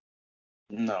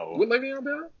No. with Le'Veon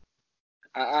Bell?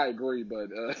 I agree, but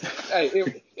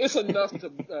hey, it's enough to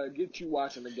get you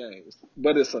watching the games.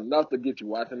 But it's enough to get you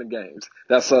watching the games.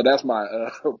 That's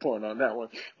my point on that one.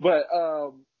 But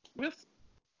with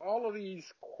all of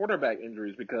these quarterback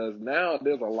injuries, because now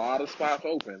there's a lot of spots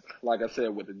open, like I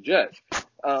said, with the Jets.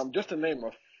 Just to name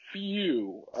a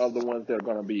few of the ones that are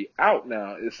going to be out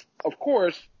now is, of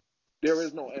course, there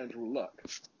is no Andrew Luck.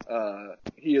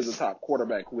 He is a top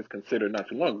quarterback who was considered not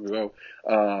too long ago.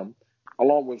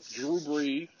 Along with Drew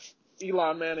Brees,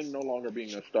 Eli Manning no longer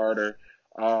being a starter,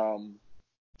 and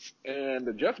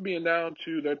the Jets being down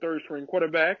to their third string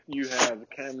quarterback. You have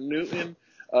Cam Newton,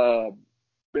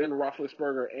 Ben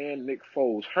Roethlisberger, and Nick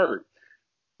Foles hurt.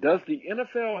 Does the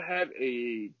NFL have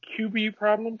a QB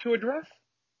problem to address?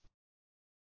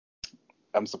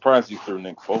 I'm surprised you threw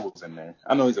Nick Foles in there.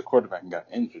 I know he's a quarterback and got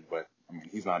injured, but I mean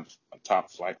he's not a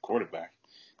top flight quarterback.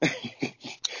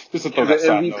 Just to throw that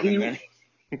side note in there.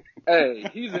 Hey,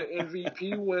 he's an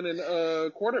MVP winning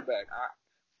quarterback.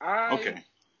 Okay.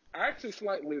 I actually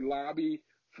slightly lobby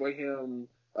for him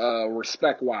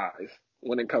respect wise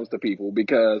when it comes to people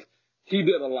because he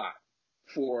did a lot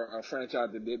for a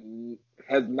franchise that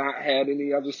has not had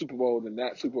any other Super Bowl than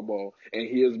that Super Bowl, and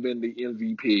he has been the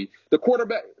MVP. The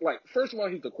quarterback, first of all,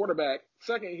 he's the quarterback.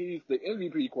 Second, he's the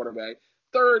MVP quarterback.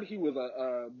 Third, he was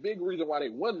a big reason why they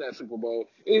won that Super Bowl.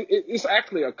 It's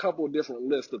actually a couple of different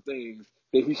lists of things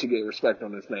that he should get respect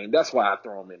on his name. That's why I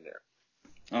throw him in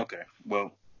there. Okay.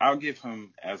 Well, I'll give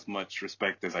him as much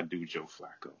respect as I do Joe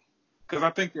Flacco. Because I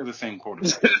think they're the same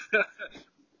quarterback.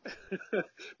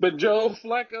 But Joe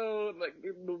Flacco,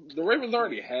 the Ravens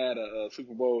already had a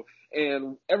Super Bowl,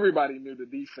 and everybody knew the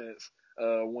defense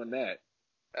won that.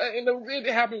 And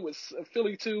it happened with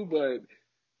Philly too, but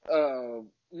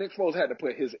Nick Foles had to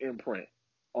put his imprint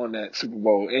on that Super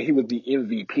Bowl, and he was the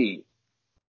MVP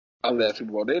of that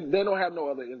Super Bowl. They don't have no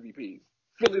other MVPs.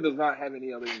 Philly does not have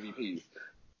any other MVPs.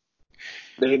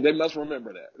 They must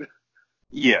remember that.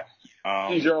 Yeah.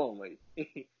 He's your only.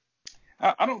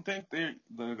 I don't think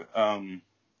the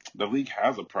league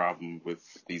has a problem with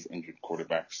these injured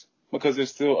quarterbacks because there's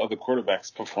still other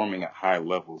quarterbacks performing at high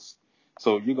levels.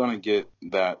 So you're going to get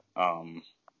that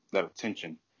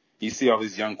attention. You see all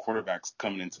these young quarterbacks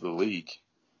coming into the league.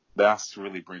 That's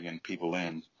really bringing people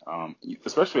in,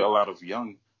 especially a lot of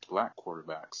young black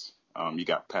quarterbacks. You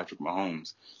got Patrick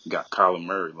Mahomes, you got Kyler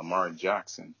Murray, Lamar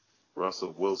Jackson,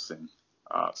 Russell Wilson.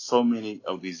 So many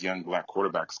of these young black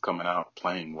quarterbacks coming out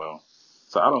playing well.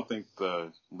 So I don't think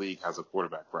the league has a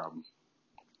quarterback problem.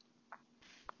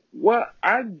 Well,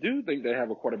 I do think they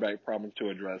have a quarterback problem to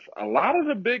address. A lot of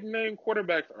the big name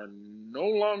quarterbacks are no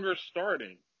longer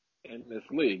starting in this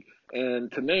league. And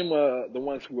to name the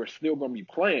ones who are still going to be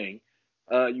playing,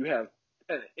 you have,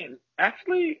 and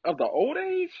actually of the old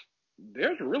age,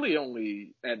 there's really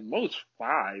only at most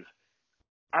 5.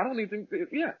 I don't even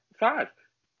think, 5.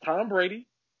 Tom Brady,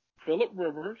 Phillip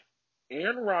Rivers,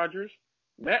 Aaron Rodgers,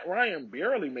 Matt Ryan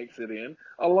barely makes it in,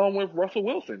 along with Russell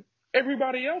Wilson.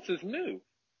 Everybody else is new.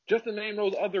 Just to name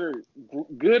those other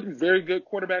very good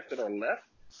quarterbacks that are left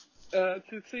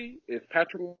to see is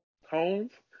Patrick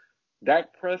Mahomes,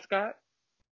 Dak Prescott.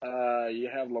 You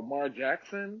have Lamar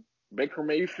Jackson, Baker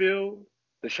Mayfield,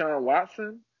 Deshaun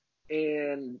Watson,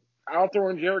 and I'll throw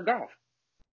in Jared Goff.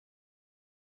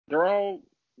 They're all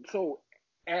so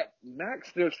at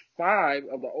max. There's 5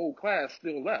 of the old class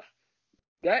still left.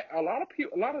 That a lot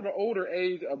of the older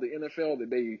age of the NFL that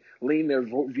they lean their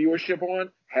viewership on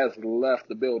has left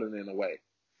the building in a way.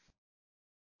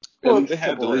 Well, they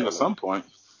had to leave at some point.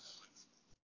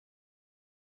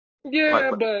 Yeah,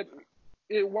 but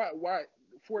why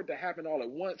for it to happen all at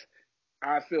once?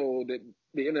 I feel that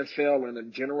the NFL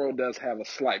in general does have a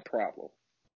slight problem.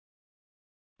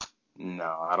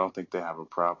 No, I don't think they have a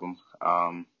problem.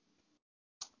 I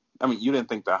mean, you didn't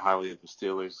think that highly of the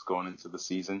Steelers going into the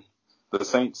season. The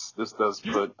Saints, this does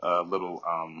put a little,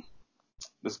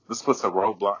 this puts a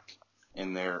roadblock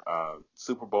in their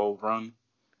Super Bowl run,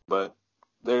 but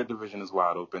their division is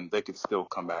wide open. They could still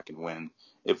come back and win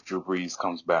if Drew Brees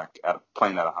comes back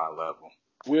playing at a high level.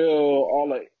 Will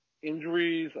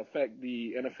injuries affect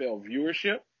the NFL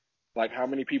viewership? Like how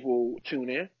many people tune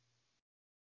in?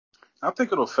 I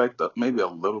think it'll affect maybe a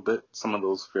little bit some of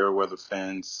those fair weather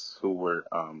fans who were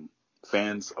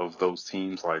fans of those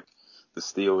teams like the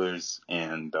Steelers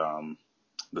and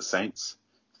the Saints,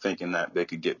 thinking that they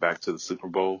could get back to the Super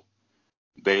Bowl.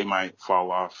 They might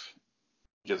fall off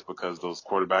just because those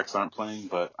quarterbacks aren't playing,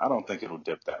 but I don't think it'll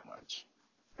dip that much.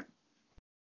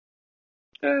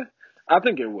 I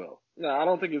think it will. No, I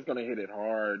don't think it's going to hit it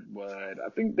hard, but I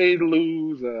think they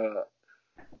lose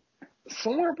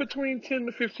somewhere between 10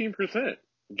 to 15%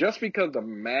 just because the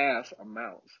mass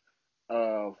amounts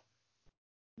of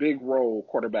big role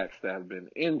quarterbacks that have been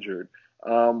injured.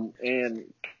 And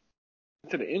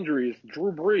to the injuries,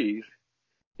 Drew Brees,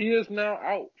 he is now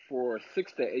out for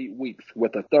 6 to 8 weeks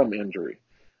with a thumb injury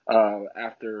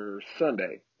after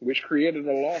Sunday, which created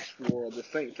a loss for the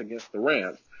Saints against the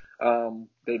Rams.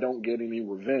 They don't get any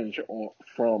revenge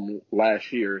from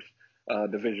last year's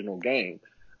divisional game.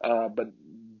 But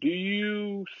do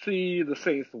you see the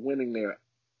Saints winning their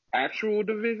actual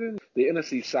division, the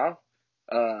NFC South,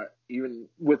 even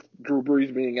with Drew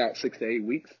Brees being out 6 to 8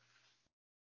 weeks?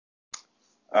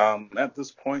 At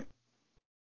this point,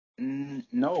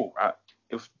 no.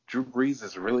 If Drew Brees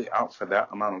is really out for that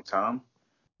amount of time,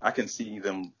 I can see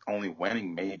them only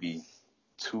winning maybe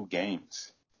 2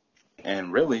 games.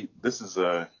 And really, this is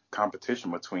a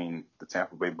competition between the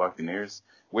Tampa Bay Buccaneers,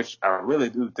 which I really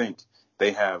do think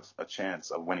they have a chance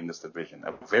of winning this division,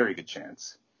 a very good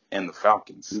chance, and the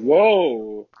Falcons.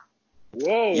 Whoa.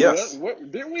 Whoa, Yes,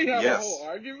 what didn't we have a whole yes,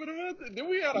 argument about this? Did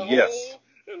we had a yes.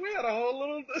 whole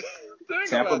little thing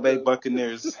Tampa about Bay this?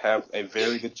 Buccaneers have a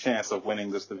very good chance of winning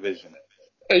this division.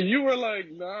 And you were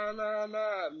like, nah,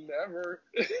 never.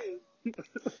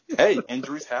 Hey,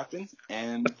 injuries happen,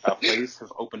 and a place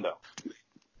has opened up.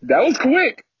 That was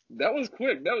quick.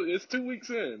 It's 2 weeks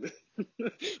in.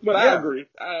 But I Yeah, agree.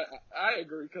 I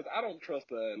agree because I don't trust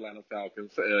the Atlanta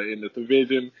Falcons in the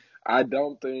division. I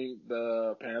don't think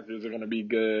the Panthers are going to be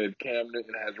good. Cam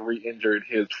Newton has re-injured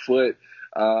his foot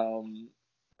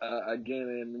again,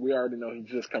 and we already know he's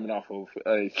just coming off of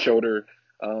a shoulder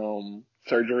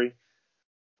surgery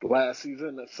last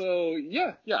season. So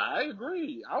yeah, I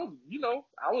agree. I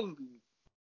was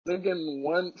thinking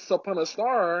once upon a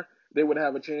star they would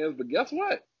have a chance, but guess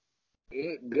what?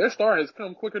 Their star has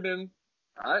come quicker than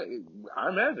I I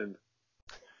imagined.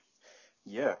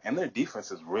 yeah, and their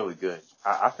defense is really good.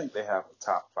 I think they have a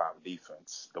top 5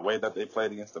 defense. The way that they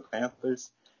played against the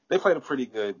Panthers, they played a pretty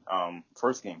good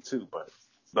first game too, but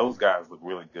those guys look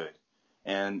really good.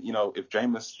 And, if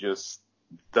Jameis just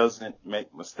doesn't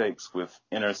make mistakes with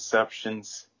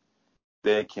interceptions,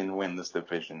 they can win this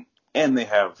division. And they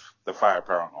have the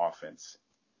firepower on offense.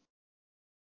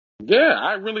 Yeah,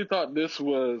 I really thought this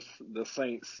was the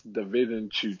Saints' division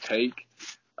to take,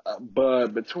 but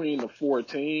between the four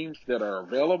teams that are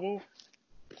available,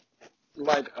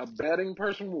 like a betting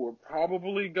person would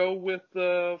probably go with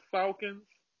the Falcons,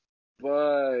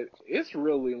 but it's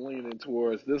really leaning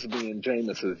towards this being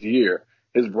Jameis's year,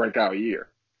 his breakout year.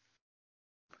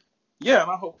 Yeah,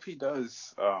 and I hope he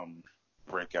does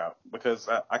break out because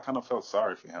I kind of felt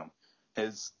sorry for him.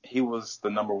 He was the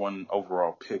number 1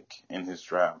 overall pick in his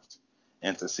draft,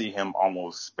 and to see him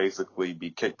almost basically be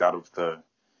kicked out of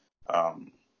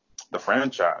um, the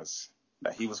franchise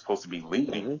that he was supposed to be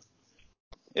leading Hmm.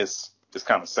 is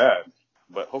kind of sad.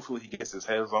 But hopefully he gets his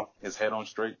head on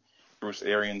straight. Bruce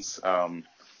Arians,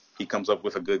 he comes up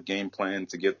with a good game plan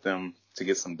to get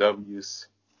some W's,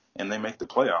 and they make the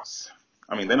playoffs.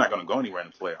 I mean, they're not going to go anywhere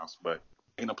in the playoffs, but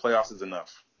in the playoffs is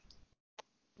enough.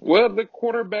 Well, the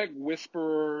quarterback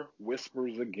whisperer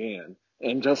whispers again,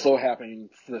 and just so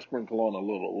happens to sprinkle on a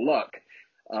little luck.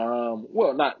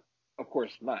 Well, not, of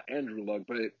course, not Andrew Luck,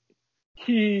 but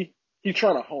he he's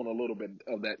trying to hone a little bit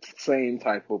of that same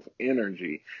type of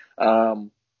energy.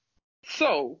 Um,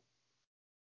 so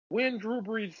when Drew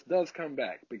Brees does come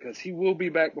back, because he will be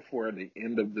back before the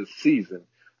end of the season,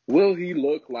 will he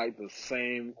look like the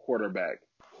same quarterback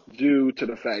due to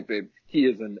the fact that he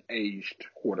is an aged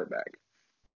quarterback?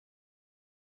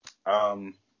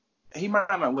 Um, he might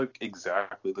not look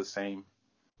exactly the same.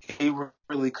 He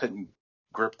really couldn't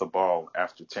grip the ball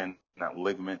after tearing that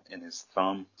ligament in his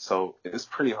thumb, so it's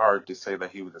pretty hard to say that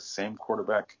he was the same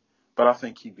quarterback. But I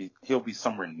think he'll be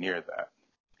somewhere near that.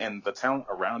 And the talent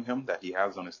around him that he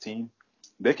has on his team,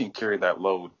 they can carry that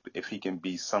load if he can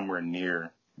be somewhere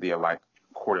near the elite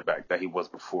quarterback that he was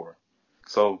before.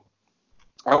 So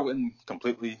I wouldn't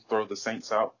completely throw the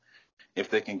Saints out.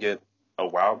 If they can get a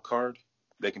wild card,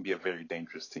 they can be a very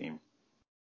dangerous team.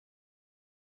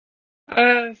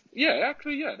 Yeah,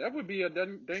 actually, yeah, that would be a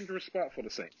dangerous spot for the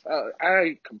Saints.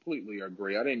 I completely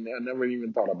agree. I never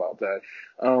even thought about that.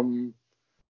 Um,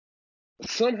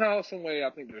 Somehow, some way,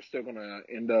 I think they're still gonna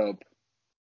end up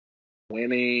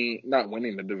winning, not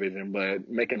winning the division, but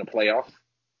making the playoffs.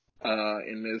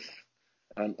 In this,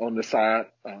 on the side,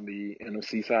 on the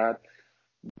NFC side.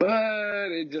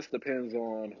 But it just depends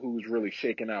on who's really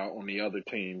shaking out on the other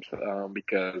teams,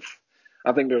 because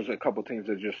I think there's a couple teams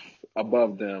that are just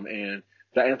above them. And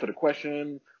to answer the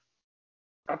question,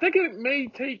 I think it may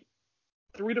take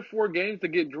 3 to 4 games to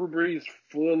get Drew Brees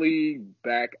fully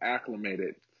back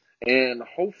acclimated. And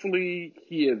hopefully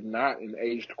he is not an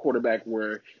aged quarterback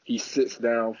where he sits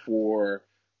down for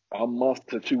a month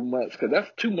to 2 months, because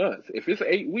that's 2 months. If it's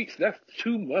 8 weeks, that's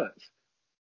 2 months.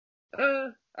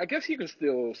 I guess you can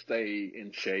still stay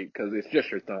in shape because it's just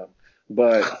your thumb.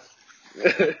 But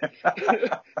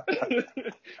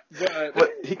but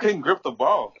But he couldn't grip the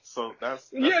ball, so yeah,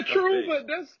 that's true. big. But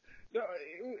that's no,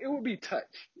 it would be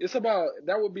touch. It's about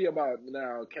that would be about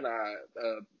now. Can I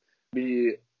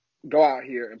be go out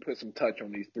here and put some touch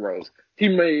on these throws? He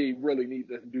may really need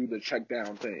to do the check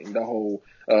down thing, the whole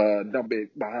dump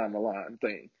it behind the line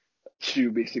thing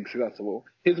to be successful.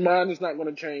 His mind is not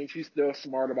going to change. He's still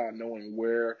smart about knowing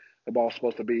where the ball's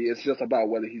supposed to be. It's just about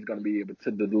whether he's going to be able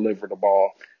to deliver the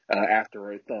ball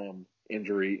after a thumb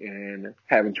injury and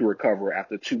having to recover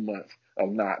after 2 months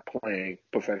of not playing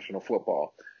professional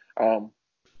football. Um,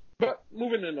 but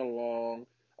moving it along,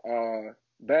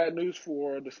 bad news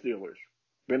for the Steelers.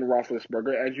 Ben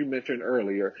Roethlisberger, as you mentioned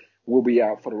earlier, will be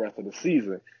out for the rest of the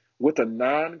season with a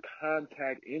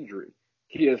non-contact injury.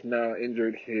 He has now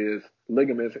injured his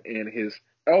ligaments in his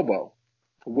elbow.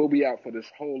 Will be out for this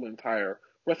whole entire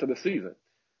rest of the season.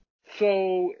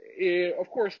 So, of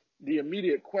course, the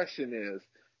immediate question is: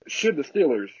 should the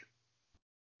Steelers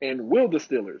and will the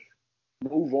Steelers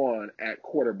move on at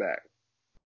quarterback?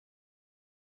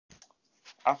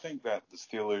 I think that the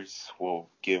Steelers will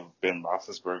give Ben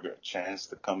Roethlisberger a chance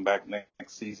to come back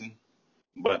next season,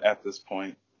 but at this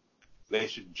point, they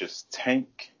should just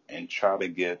tank and try to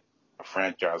get a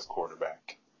franchise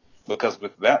quarterback. Because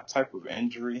with that type of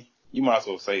injury, you might as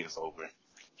well say it's over.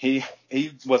 He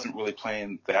wasn't really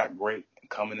playing that great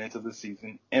coming into the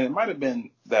season, and it might have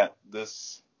been that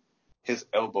this his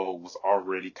elbow was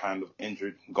already kind of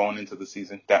injured going into the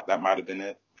season. That might have been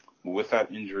it. With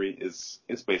that injury,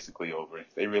 it's basically over.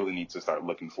 They really need to start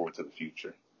looking forward to the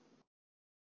future.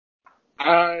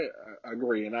 I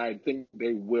agree, and I think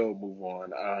they will move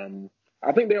on.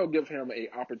 I think they'll give him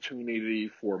a opportunity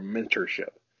for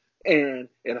mentorship, and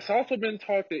it's also been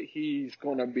talked that he's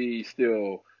going to be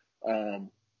still um,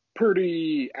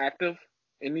 pretty active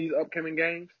in these upcoming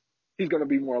games. He's going to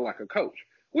be more like a coach,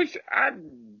 which I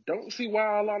don't see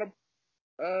why a lot of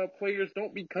players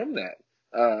don't become that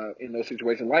in those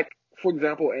situations. Like, for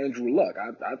example, Andrew Luck.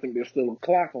 I think there's still a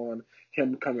clock on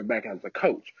him coming back as a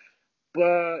coach.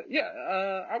 But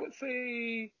yeah, I would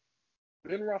say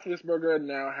Ben Roethlisberger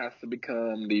now has to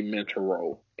become the mentor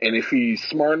role, and if he's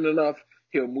smart enough,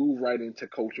 he'll move right into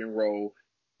coaching role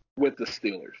with the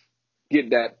Steelers,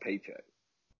 get that paycheck.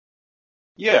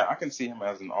 Yeah, I can see him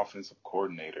as an offensive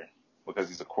coordinator because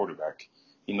he's a quarterback.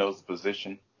 He knows the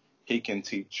position. He can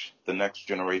teach the next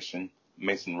generation,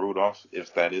 Mason Rudolph,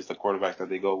 if that is the quarterback that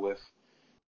they go with,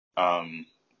 um,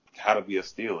 how to be a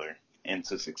Steeler and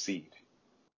to succeed.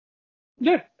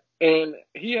 Yeah, and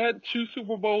he had 2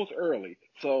 Super Bowls early,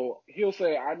 so he'll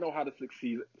say, "I know how to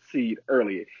succeed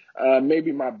early.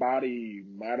 Maybe my body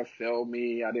might have failed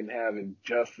me. I didn't have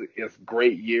just as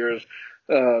great years.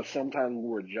 Sometimes we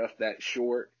were just that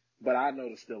short, but I know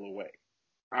the Steeler way.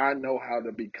 I know how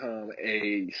to become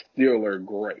a Steeler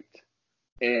great,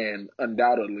 and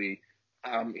undoubtedly,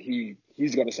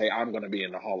 he's going to say, I'm going to be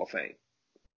in the Hall of Fame."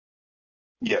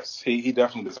 Yes, he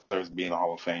definitely deserves to be in the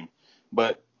Hall of Fame.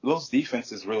 But those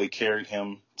defenses really carried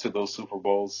him to those Super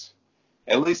Bowls,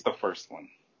 at least the first one.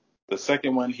 The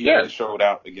second one, he Yeah, already showed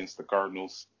out against the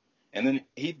Cardinals. And then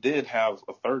he did have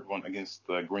a third one against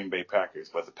the Green Bay Packers,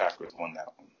 but the Packers won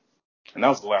that one. And that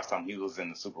was the last time he was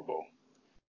in the Super Bowl.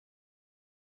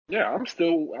 Yeah, I'm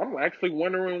actually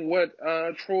wondering what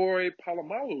Troy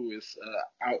Polamalu is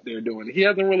out there doing. He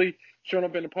hasn't really shown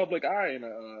up in the public eye in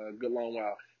a good long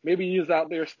while. Maybe he's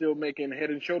out there still making Head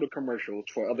and Shoulder commercials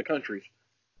for other countries.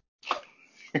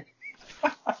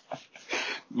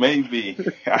 Maybe.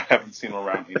 I haven't seen him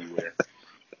around anywhere.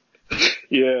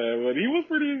 Yeah, but he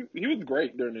was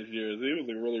great during his years. He was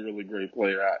a really, really great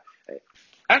player.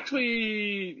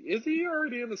 Actually, is he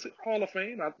already in the Hall of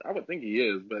Fame? I would think he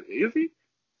is, but is he?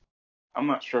 I'm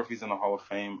not sure if he's in the Hall of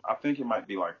Fame. I think it might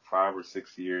be like 5 or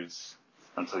 6 years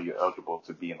until you're eligible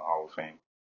to be in the Hall of Fame.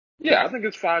 Yeah, I think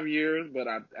it's 5 years, but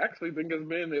I actually think it's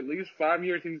been at least 5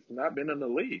 years he's not been in the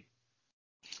league.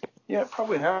 Yeah, it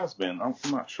probably has been. I'm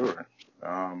not sure.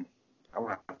 Um, I would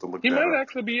have to look He that might up.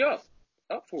 actually be up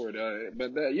for it.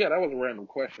 But yeah, that was a random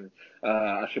question.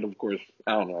 I should, of course,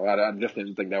 I don't know. I just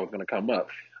didn't think that was going to come up.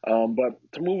 But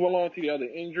to move along to the other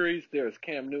injuries, there's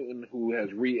Cam Newton who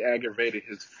has re-aggravated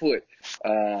his foot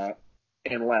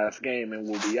in last game and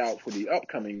will be out for the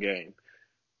upcoming game.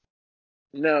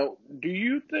 Now, do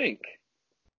you think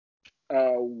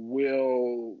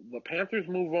will the Panthers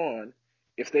move on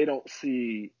if they don't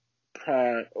see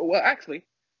prime? Well, actually,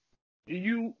 do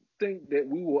you think that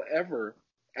we will ever,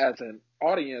 as an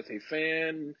audience, a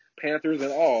fan, Panthers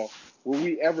and all, will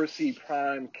we ever see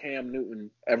prime Cam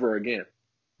Newton ever again?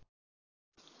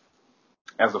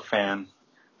 As a fan,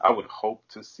 I would hope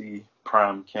to see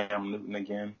prime Cam Newton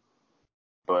again,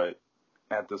 but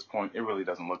at this point, it really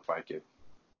doesn't look like it.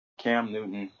 Cam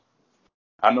Newton,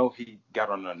 I know he got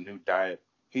on a new diet.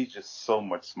 He's just so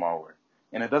much smaller,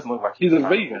 and it doesn't look like He's he's a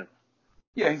trying to. vegan.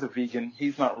 Yeah, he's a vegan.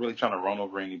 He's not really trying to run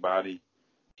over anybody.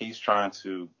 He's trying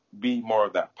to be more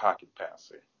of that pocket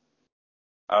passer.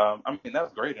 I mean,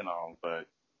 that's great and all, but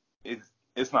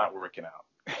it's not working out.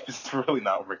 It's really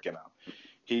not working out.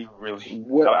 He really,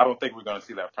 What I don't think we're going to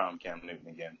see that prime Cam Newton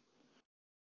again.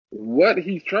 what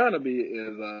he's trying to be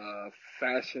is a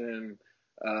fashion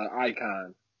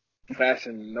icon,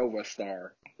 fashion Nova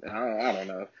star. I don't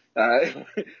know,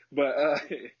 but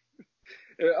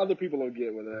other people don't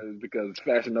get what that is because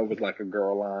Fashion Nova is like a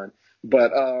girl line.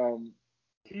 But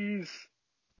he's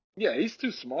he's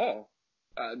too small.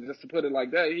 Just to put it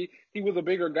like that, he was a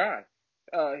bigger guy.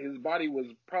 His body was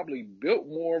probably built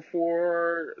more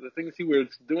for the things he was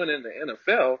doing in the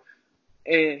NFL,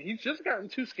 and he's just gotten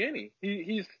too skinny.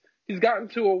 He's gotten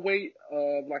to a weight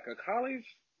of like a college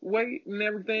weight and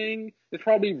everything. It's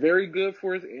probably very good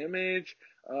for his image.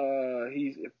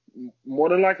 He's more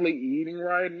than likely eating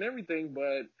right and everything,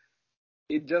 but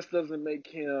it just doesn't make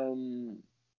him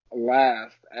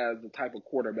last as the type of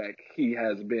quarterback he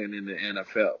has been in the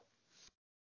NFL.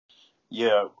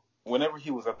 Yeah, whenever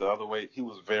he was at the other weight, he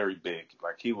was very big.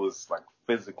 Like he was like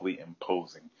physically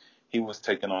imposing. He was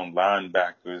taking on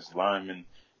linebackers, linemen.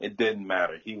 It didn't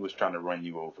matter. He was trying to run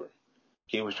you over.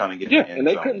 He was trying to get in Yeah, the and end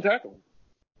they couldn't zone. tackle him.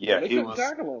 Yeah, They couldn't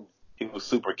tackle him. he was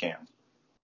super Cam.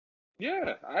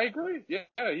 Yeah, I agree. Yeah,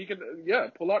 he can. Yeah,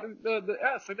 pull out the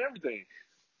S and everything.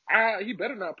 He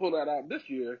better not pull that out this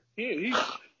year.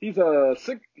 He's a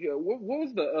sick. What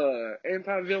was the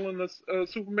anti-villain of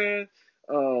Superman?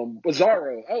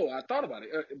 Bizarro. Oh, I thought about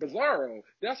it. Bizarro.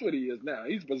 That's what he is now.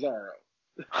 He's Bizarro,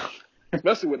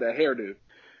 especially with that hairdo.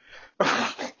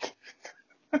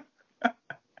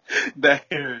 That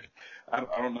hair, I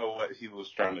don't know what he was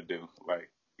trying to do. Like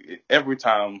every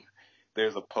time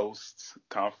there's a post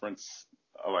conference,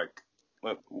 like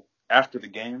look, after the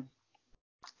game,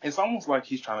 it's almost like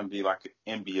he's trying to be like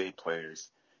NBA players.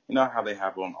 You know how they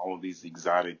have on all of these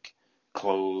exotic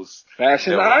clothes?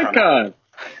 Fashion They're trying to icon.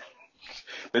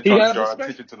 they're He trying to has a draw special.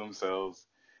 attention to themselves.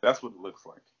 That's what it looks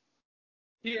like.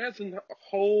 He has a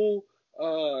whole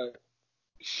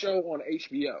show on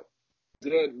HBO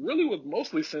that really was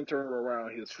mostly centered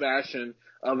around his fashion,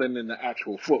 other than the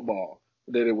actual football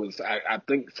that it was, I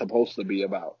think, supposed to be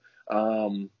about.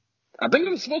 Um, I think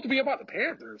it was supposed to be about the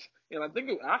Panthers, and I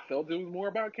felt it was more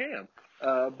about Cam.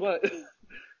 But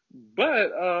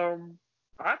but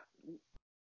I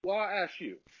well, I ask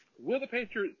you, will the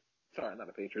Patriots? Sorry, not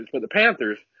the Patriots, but the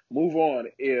Panthers move on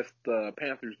if the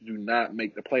Panthers do not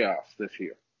make the playoffs this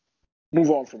year? Move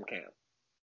on from Cam,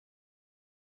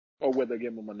 or will they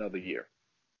give him another year?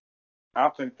 I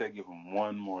think they give him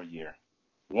one more year.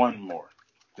 One more.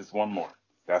 Just one more.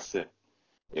 That's it.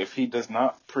 If he does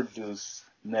not produce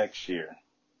next year,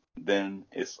 then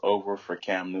it's over for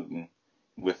Cam Newton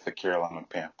with the Carolina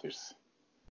Panthers.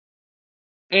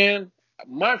 And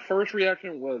my first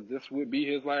reaction was this would be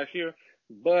his last year,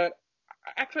 but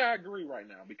actually I agree right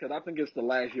now because I think it's the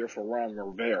last year for Ron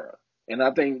Rivera, and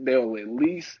I think they'll at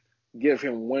least give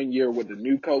him 1 year with the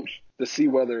new coach to see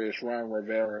whether it's Ron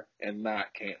Rivera and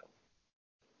not Cam.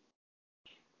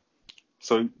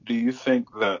 So do you think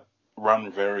that Ron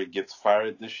Rivera gets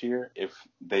fired this year if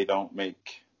they don't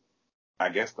make, I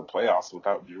guess, the playoffs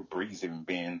without Drew Brees even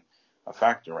being a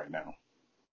factor right now?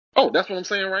 Oh, that's what I'm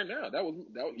saying right now.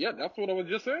 Yeah, that's what I was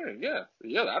just saying. Yeah,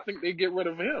 I think they get rid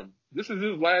of him. This is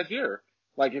his last year.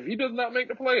 Like if he does not make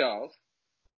the playoffs,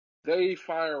 they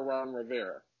fire Ron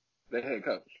Rivera, the head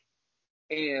coach,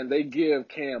 and they give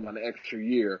Cam an extra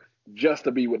year just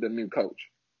to be with the new coach,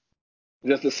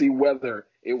 just to see whether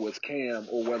it was Cam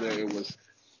or whether it was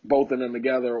both of them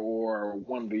together or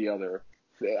one or the other.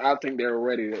 I think they're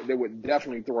ready. They would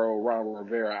definitely throw Ron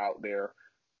Rivera out there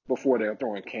before they're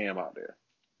throwing Cam out there.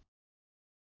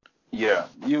 Yeah,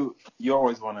 you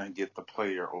always want to get the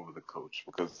player over the coach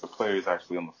because the player is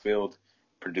actually on the field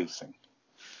producing.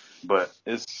 But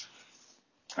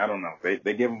I don't know.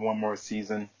 They give him one more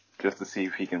season just to see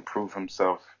if he can prove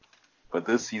himself. But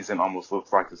this season almost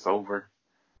looks like it's over.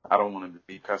 I don't want to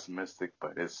be pessimistic,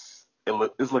 but it's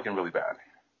looking really bad.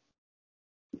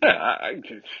 Yeah,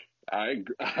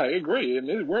 I agree,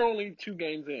 and we're only 2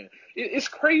 games in. It's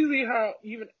crazy how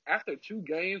even after 2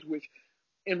 games, which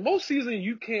in most seasons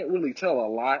you can't really tell a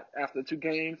lot after 2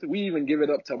 games. We even give it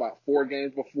up to about 4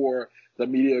 games before the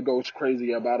media goes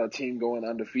crazy about a team going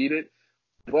undefeated.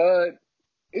 But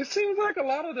it seems like a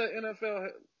lot of the NFL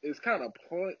is kind of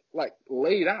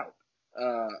laid out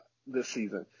uh, this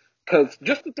season. Because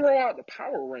just to throw out the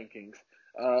power rankings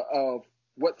of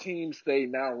what teams they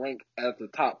now rank as the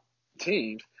top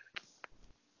teams,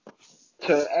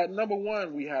 at number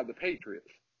 1 we have the Patriots.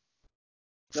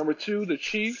 Number 2, the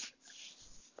Chiefs.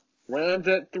 Rams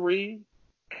at 3,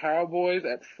 Cowboys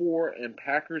at 4, and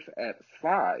Packers at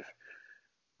 5.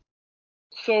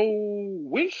 So,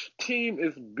 which team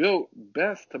is built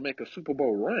best to make a Super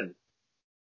Bowl run?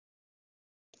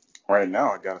 Right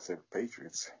now, I gotta say the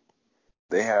Patriots.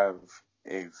 They have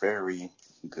a very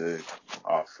good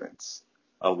offense,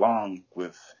 along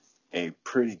with a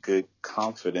pretty good,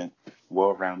 confident,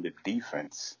 well-rounded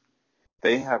defense.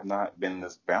 They have not been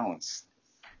this balanced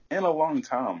in a long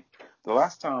time. The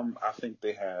last time I think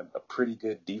they had a pretty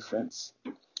good defense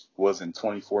was in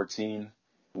 2014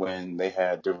 when they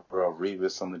had Darrelle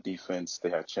Revis on the defense. They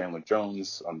had Chandler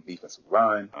Jones on the defensive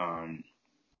line.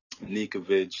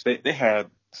 Nikovic. They had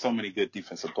so many good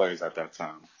defensive players at that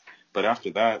time. But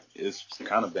after that, it's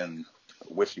kind of been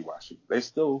wishy-washy. They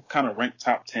still kind of rank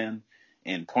top 10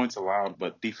 in points allowed,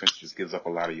 but defense just gives up a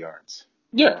lot of yards.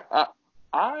 Yeah,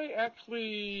 I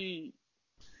actually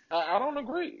I don't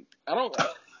agree. I don't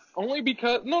only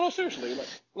because no seriously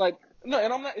no,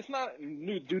 and I'm not. It's not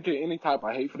due to any type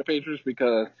of hate for the Patriots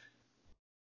because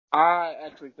I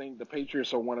actually think the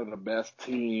Patriots are one of the best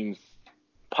teams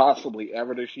possibly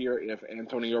ever this year if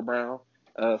Antonio Brown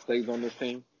stays on this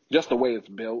team. Just the way it's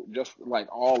built, just like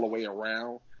all the way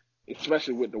around,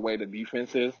 especially with the way the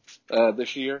defense is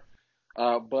this year.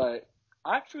 But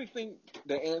I actually think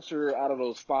the answer out of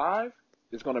those 5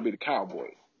 is going to be the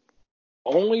Cowboys,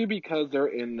 only because they're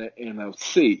in the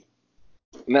NFC.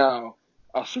 Now,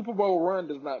 a Super Bowl run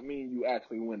does not mean you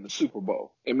actually win the Super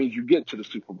Bowl. It means you get to the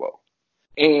Super Bowl.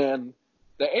 And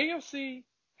the AFC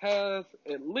has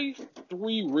at least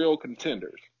 3 real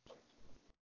contenders,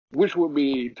 which would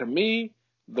be, to me,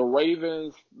 the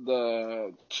Ravens,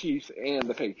 the Chiefs, and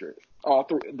the Patriots.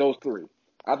 Those 3.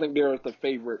 I think they're the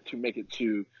favorite to make it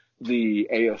to the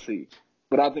AFC.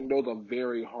 But I think those are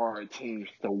very hard teams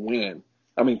to win.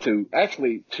 I mean, to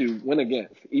win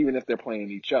against, even if they're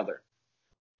playing each other.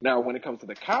 Now, when it comes to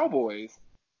the Cowboys,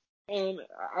 and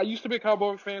I used to be a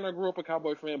Cowboy fan. I grew up a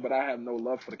Cowboy fan, but I have no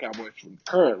love for the Cowboys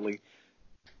currently.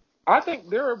 I think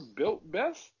they're built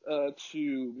best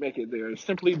to make it there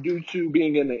simply due to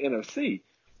being in the NFC.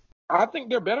 I think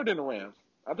they're better than the Rams.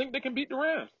 I think they can beat the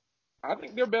Rams. I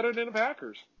think they're better than the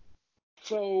Packers.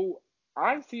 So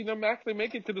I see them actually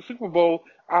make it to the Super Bowl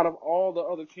out of all the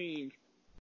other teams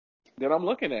that I'm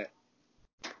looking at.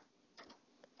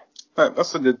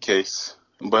 That's a good case,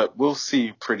 but we'll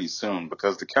see pretty soon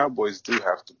because the Cowboys do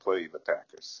have to play the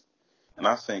Packers. And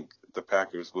I think the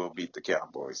Packers will beat the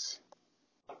Cowboys.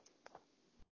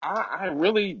 I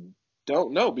really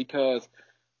don't know because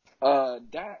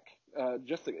Dak,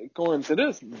 just to go into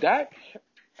this, Dak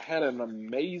had an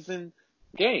amazing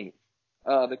game.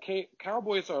 The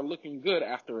Cowboys are looking good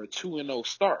after a 2-0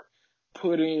 start,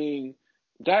 putting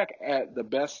Dak at the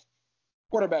best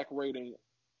quarterback rating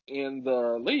in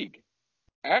the league.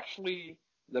 Actually,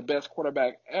 the best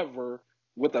quarterback ever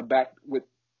with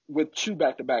with 2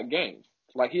 back-to-back games.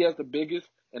 Like he has the biggest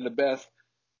and the best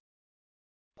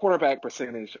quarterback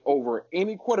percentage over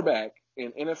any quarterback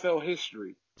in NFL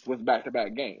history with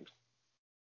back-to-back games.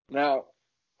 Now,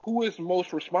 who is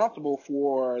most responsible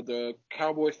for the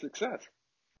Cowboys' success?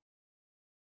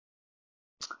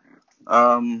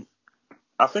 Um,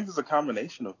 I think it's a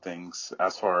combination of things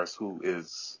as far as who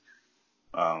is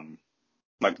um,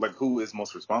 who is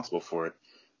most responsible for it.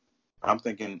 I'm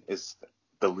thinking it's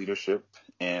the leadership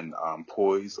and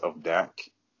poise of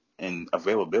Dak and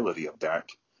availability of Dak,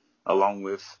 along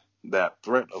with that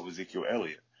threat of Ezekiel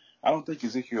Elliott. I don't think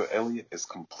Ezekiel Elliott is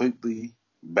completely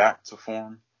back to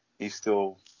form. He's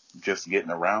still just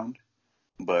getting around,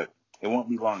 but it won't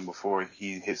be long before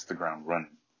he hits the ground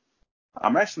running.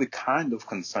 I'm actually kind of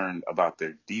concerned about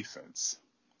their defense.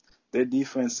 their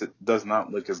defense does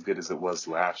not look as good as it was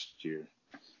last year.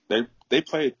 They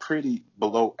played pretty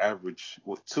below average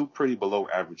with two pretty below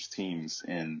average teams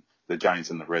in the Giants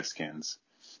and the Redskins.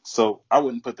 So I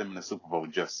wouldn't put them in the Super Bowl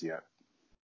just yet.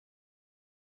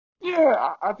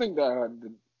 Yeah, I think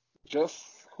that just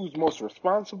who's most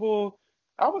responsible,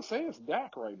 I would say it's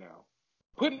Dak right now.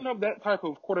 Putting up that type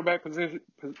of quarterback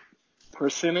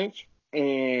percentage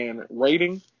and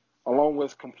rating, along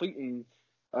with completing,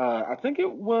 I think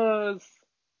it was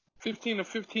 15 to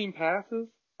 15 passes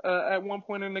at one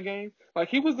point in the game. Like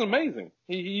he was amazing.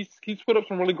 He's put up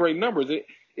some really great numbers.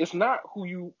 It's not who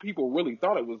you people really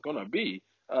thought it was gonna be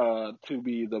to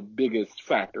be the biggest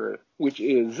factor, which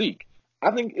is Zeke.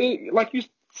 I think like you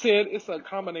said, it's a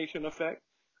combination effect,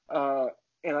 uh,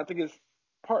 and I think it's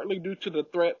partly due to the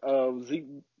threat of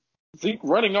Zeke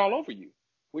running all over you,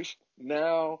 which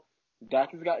now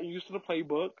Dak has gotten used to the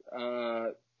playbook,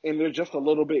 and they're just a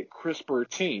little bit crisper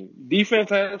team. Defense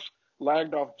has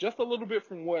lagged off just a little bit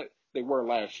from what they were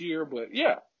last year, but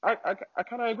yeah, I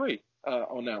kind of agree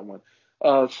on that one.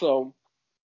 So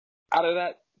out of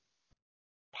that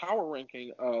power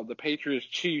ranking of the Patriots,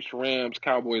 Chiefs, Rams,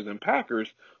 Cowboys, and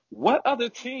Packers, what other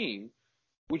team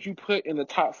would you put in the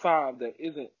top five that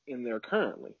isn't in there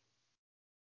currently?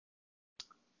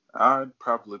 I'd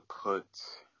probably put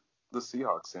the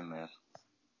Seahawks in there.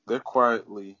 They're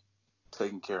quietly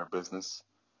taking care of business.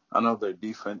 I know their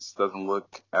defense doesn't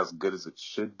look as good as it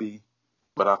should be,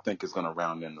 but I think it's going to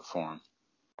round in the form.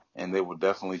 And they will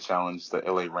definitely challenge the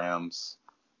LA Rams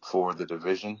for the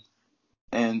division.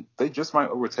 And they just might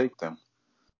overtake them.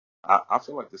 I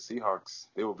feel like the Seahawks,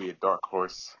 they will be a dark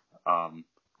horse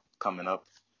coming up.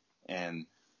 And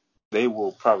they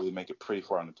will probably make it pretty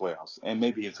far in the playoffs and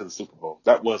maybe into the Super Bowl.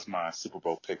 That was my Super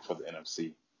Bowl pick for the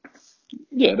NFC.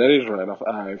 Yeah, that is right.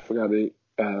 I forgot it.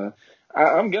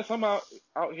 I'm guess I'm out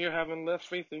here having less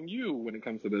faith in you when it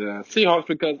comes to the Seahawks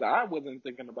because I wasn't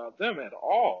thinking about them at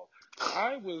all.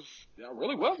 I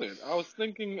really wasn't. I was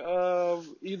thinking of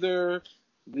either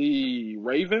the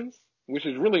Ravens, which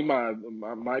is really my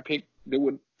pick that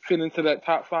would fit into that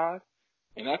top five,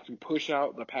 and actually push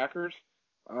out the Packers,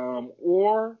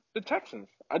 or the Texans.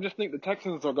 I just think the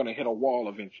Texans are going to hit a wall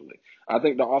eventually. I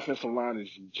think the offensive line is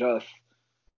just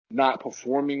not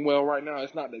performing well right now.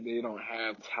 It's not that they don't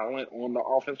have talent on the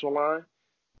offensive line.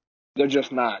 They're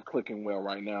just not clicking well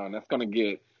right now, and that's going to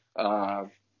get uh,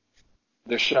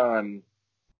 Deshaun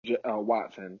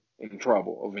Watson in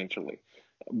trouble eventually.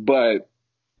 But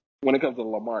when it comes to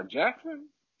Lamar Jackson,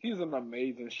 he's an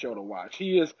amazing show to watch.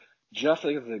 He is just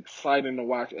as exciting to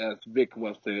watch as Vic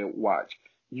was to watch.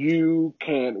 You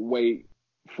can't wait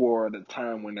for the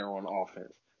time when they're on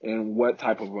offense and what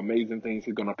type of amazing things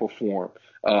he's going to perform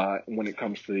when it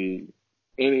comes to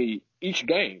each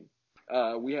game.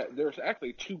 There's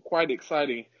actually two quite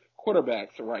exciting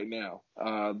quarterbacks right now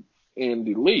in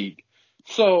the league.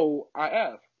 So I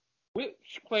asked, which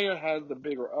player has the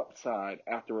bigger upside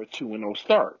after a 2-0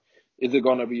 start? Is it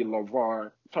going to be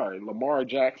Lamar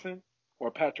Jackson or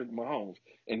Patrick Mahomes?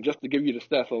 And just to give you the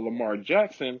stats of Lamar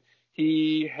Jackson,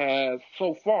 he has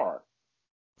so far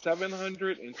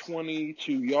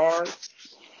 722 yards,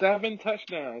 7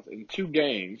 touchdowns in 2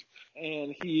 games,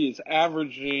 and he is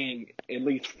averaging at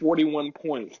least 41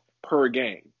 points per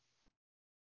game.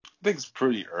 I think it's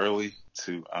pretty early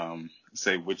to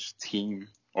say which team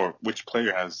or which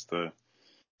player has the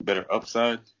better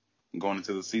upside going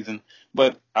into the season.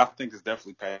 But I think it's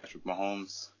definitely Patrick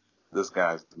Mahomes. This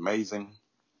guy's amazing.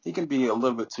 He can be a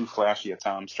little bit too flashy at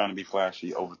times, trying to be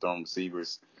flashy, overthrowing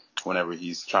receivers whenever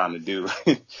he's trying to do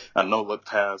a no-look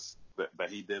pass that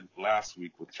he did last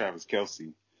week with Travis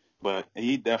Kelce. But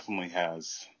he definitely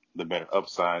has the better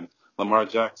upside. Lamar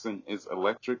Jackson is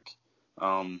electric.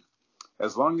 Um,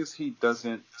 as long as he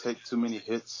doesn't take too many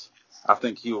hits, I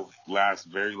think he'll last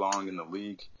very long in the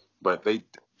league. But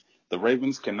the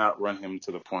Ravens cannot run him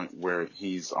to the point where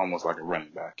he's almost like a running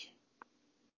back.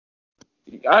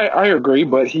 I agree,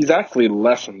 but he's actually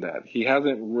less than that. He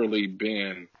hasn't really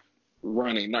been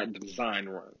running, not design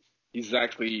runs. He's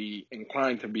actually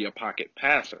inclined to be a pocket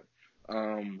passer.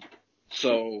 Um,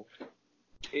 so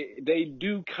they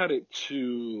do cut it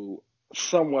to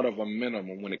somewhat of a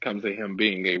minimum when it comes to him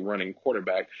being a running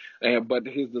quarterback. But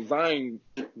his design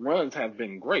runs have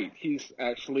been great. He's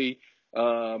actually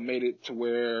made it to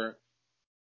where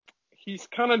he's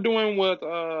kind of doing what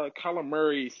Kyler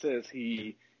Murray says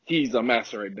he's a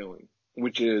master at doing,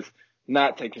 which is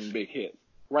not taking big hits.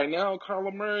 Right now,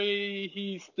 Kyler Murray,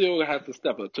 he still has to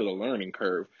step up to the learning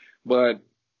curve. But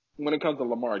when it comes to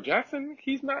Lamar Jackson,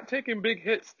 he's not taking big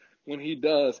hits when he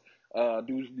does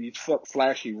do these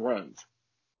flashy runs,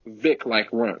 Vic-like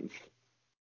runs.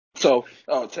 So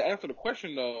to answer the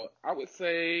question though, I would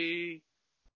say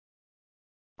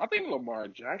I think Lamar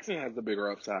Jackson has the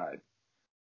bigger upside.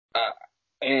 Uh,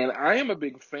 and I am a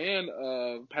big fan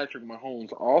of Patrick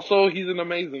Mahomes. Also, he's an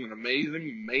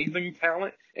amazing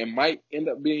talent and might end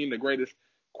up being the greatest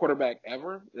quarterback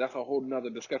ever. That's a whole nother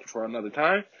discussion for another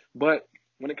time. But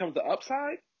when it comes to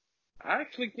upside, I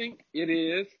actually think it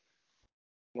is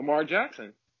Lamar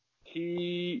Jackson.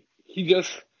 He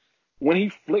just when he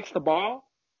flicks the ball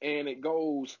and it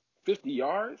goes 50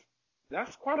 yards,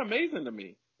 that's quite amazing to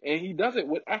me. And he does it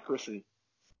with accuracy.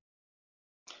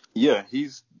 Yeah,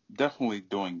 he's definitely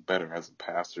doing better as a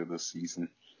passer this season.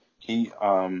 He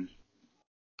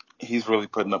he's really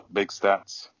putting up big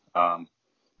stats.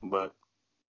 But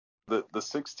the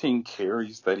 16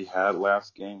 carries that he had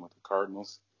last game with the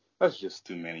Cardinals, that's just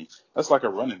too many. That's like a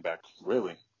running back,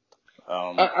 really.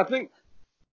 Um, I think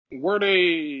were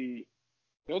they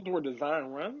those were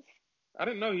design runs? I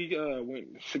didn't know he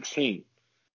went 16.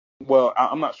 well,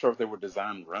 I'm not sure if they were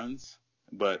designed runs,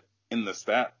 but in the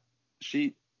stat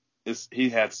sheet, he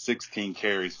had 16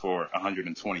 carries for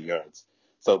 120 yards.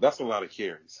 So that's a lot of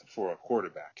carries for a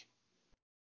quarterback.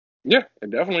 Yeah,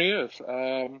 it definitely is.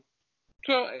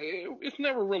 So it's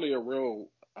never really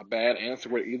a bad answer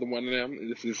with either one of them.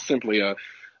 This is simply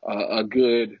a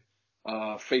good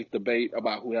faith debate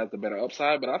about who has the better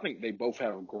upside. But I think they both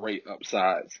have great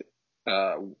upsides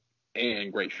uh,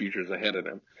 and great futures ahead of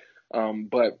them.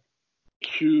 But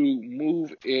to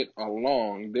move it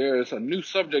along, there's a new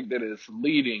subject that is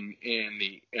leading in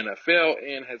the NFL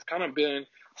and has kind of been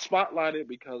spotlighted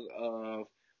because of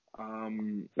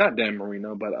not Dan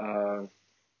Marino, but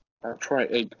Troy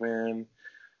Aikman.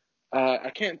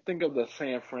 I can't think of the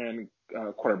San Fran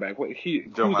quarterback. Joe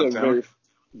Who's a Montana. very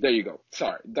there you go.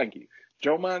 Sorry, thank you.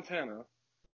 Joe Montana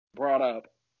brought up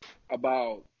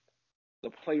about the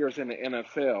players in the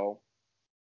NFL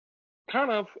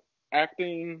kind of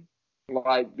acting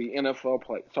like the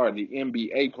the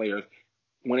NBA players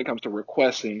when it comes to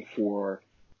requesting for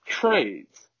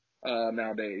trades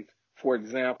nowadays. For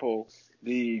example,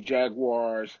 the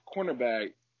Jaguars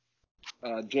cornerback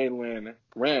Jalen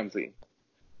Ramsey.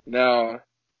 Now,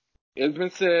 it's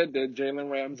been said that Jalen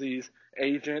Ramsey's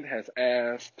agent has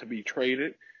asked to be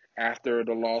traded after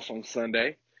the loss on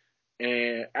Sunday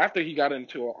and after he got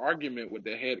into an argument with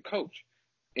the head coach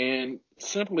and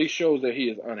simply shows that he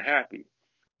is unhappy.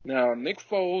 Now, Nick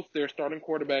Foles, their starting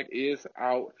quarterback, is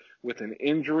out with an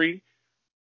injury,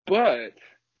 but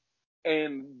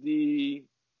and the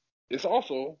it's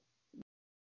also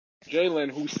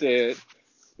Jalen who said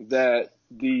that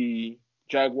the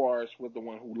Jaguars was the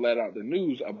one who let out the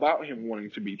news about him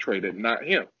wanting to be traded, not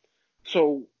him.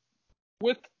 So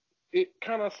with it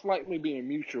kind of slightly being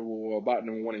mutual about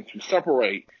them wanting to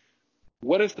separate,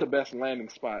 what is the best landing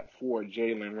spot for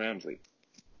Jalen Ramsey?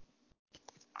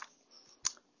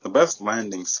 The best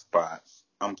landing spot,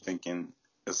 I'm thinking,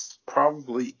 is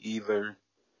probably either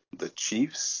the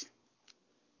Chiefs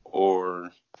or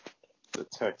the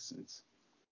Texans.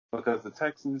 Because the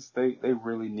Texans, they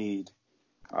really need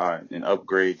an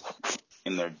upgrade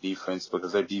in their defense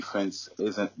because their defense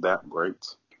isn't that great.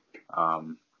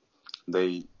 Um,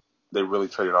 they they really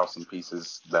traded off some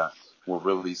pieces that were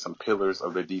really some pillars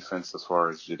of their defense as far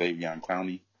as Jadeveon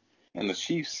Clowney. And the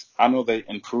Chiefs, I know they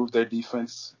improved their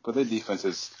defense, but their defense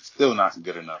is still not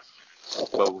good enough.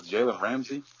 But with Jalen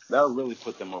Ramsey, that'll really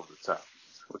put them over the top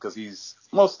because he's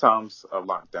most times a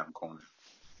lockdown corner.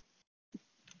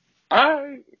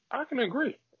 I I can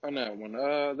agree on that one.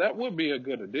 That would be a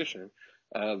good addition.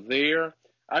 There,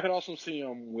 I could also see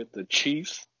him with the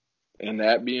Chiefs, and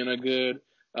that being a good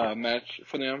match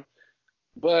for them.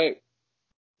 But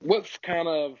what's kind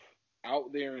of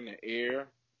out there in the air?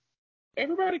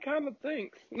 Everybody kind of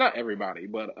thinks, not everybody,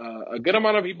 but a good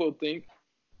amount of people think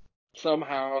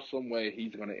somehow, some way,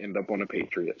 he's going to end up on the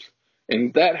Patriots. And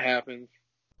if that happens,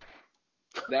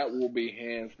 that will be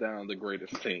hands down the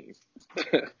greatest team.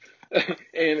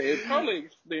 And it probably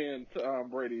extends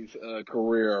Brady's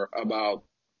career about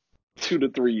 2 to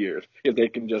 3 years if they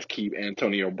can just keep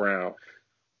Antonio Brown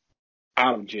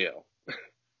out of jail.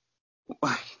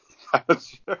 But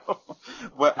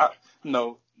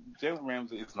no, Jalen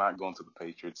Ramsey is not going to the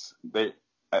Patriots.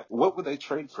 What would they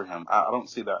trade for him? I don't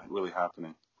see that really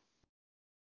happening.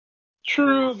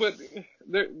 True, but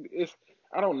it's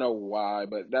I don't know why,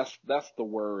 but that's the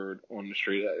word on the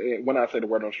street. When I say the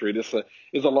word on the street, it's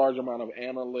a large amount of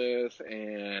analysts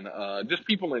and just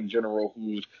people in general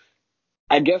who's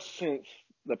I guess since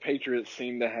the Patriots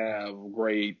seem to have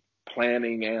great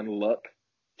planning and luck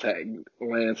to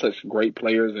land such great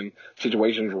players in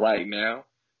situations right now,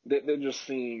 they're just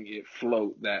seeing it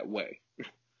float that way.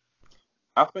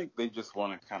 I think they just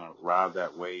want to kind of ride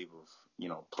that wave of,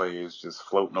 players just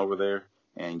floating over there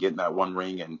and getting that one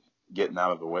ring and getting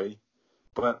out of the way.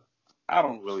 But I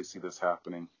don't really see this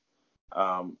happening.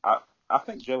 I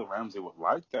think Jalen Ramsey would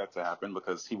like that to happen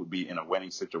because he would be in a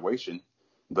winning situation.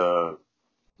 The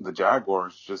the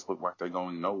Jaguars just look like they're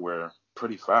going nowhere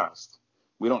pretty fast.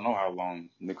 We don't know how long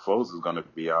Nick Foles is going to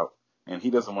be out, and he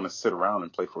doesn't want to sit around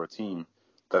and play for a team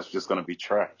that's just going to be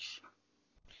trash.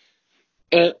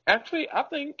 And actually, I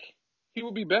think he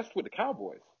would be best with the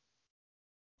Cowboys.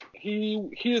 He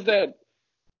is that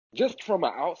just from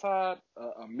an outside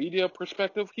a media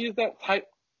perspective. He is that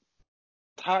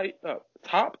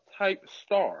top type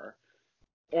star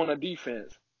on a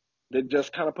defense that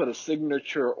just kind of put a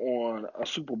signature on a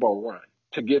Super Bowl run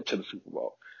to get to the Super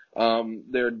Bowl.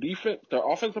 Their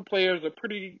offensive players are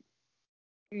pretty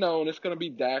known. It's going to be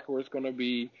Dak or it's going to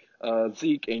be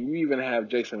Zeke, and you even have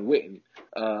Jason Witten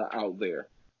out there,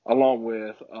 along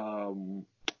with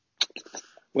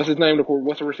what's his name?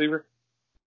 What's the receiver?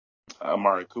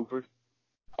 Amari Cooper.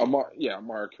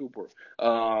 Amari Cooper.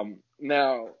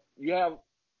 Now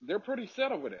they're pretty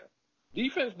set over there.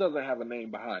 Defense doesn't have a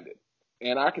name behind it,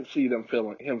 and I can see him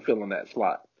filling that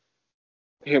slot.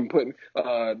 Him putting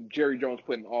Jerry Jones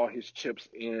putting all his chips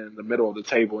in the middle of the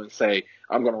table and say,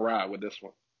 "I'm going to ride with this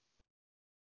one."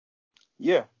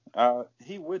 Yeah,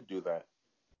 he would do that.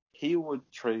 He would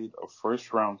trade a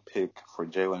first round pick for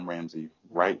Jalen Ramsey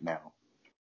right now.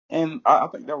 And I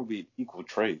think that would be an equal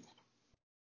trade.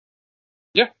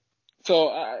 Yeah.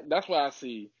 So that's why I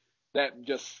see that.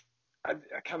 I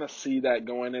kind of see that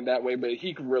going in that way, but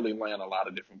he could really land a lot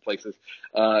of different places.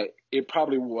 It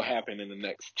probably will happen in the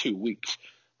next 2 weeks.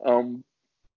 Um,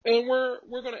 And we're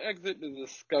going to exit the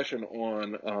discussion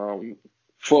on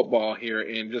football here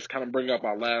and just kind of bring up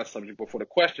our last subject before the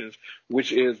questions,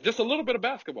 which is just a little bit of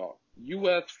basketball.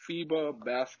 U.S. FIBA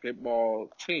basketball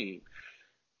team.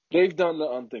 They've done the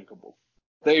unthinkable.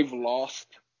 They've lost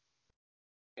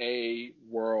a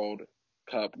World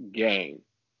Cup game.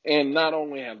 And not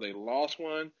only have they lost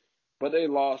one, but they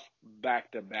lost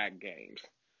back-to-back games.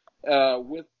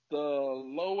 With the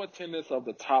low attendance of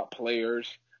the top players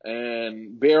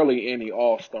and barely any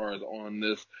all stars on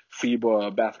this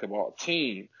FIBA basketball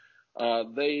team,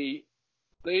 they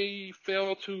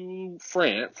fell to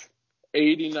France,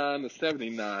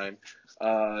 89-79,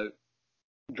 uh,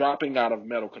 dropping out of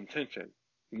medal contention,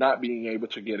 not being able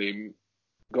to get a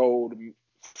gold,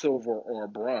 silver, or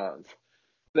bronze.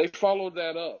 They followed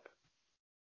that up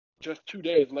just 2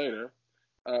 days later.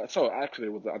 So actually,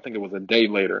 I think it was a day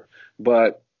later,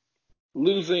 but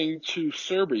losing to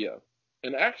Serbia,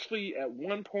 and actually at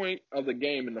one point of the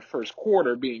game in the first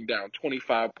quarter being down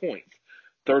 25 points,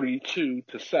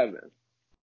 32-7,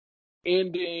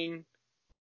 ending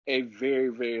a very,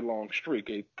 very long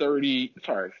streak,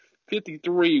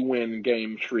 53 win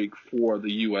game streak for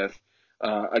the U.S.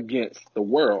 Against the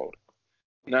world.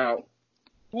 Now,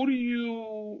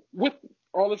 with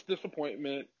all this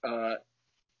disappointment,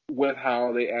 with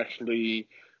how they actually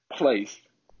placed,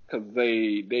 because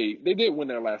they did win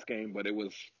their last game, but it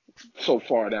was so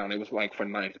far down. It was like for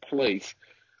ninth place.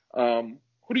 Who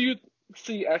do you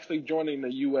see actually joining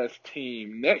the U.S.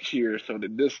 team next year so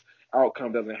that this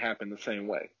outcome doesn't happen the same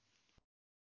way?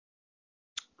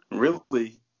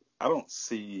 Really, I don't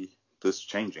see this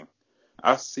changing.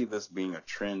 I see this being a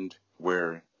trend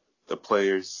where the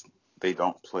players they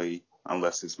don't play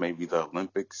unless it's maybe the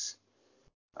Olympics.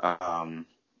 Um,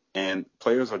 and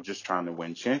players are just trying to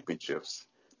win championships.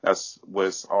 That's what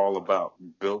it's all about,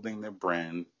 building their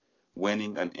brand,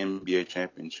 winning an NBA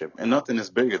championship. And nothing is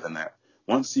bigger than that.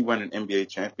 Once you win an NBA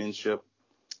championship,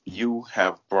 you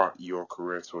have brought your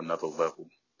career to another level.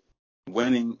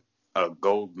 Winning a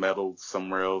gold medal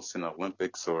somewhere else in the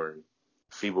Olympics or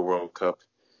FIBA World Cup,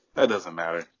 that doesn't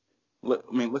matter. Look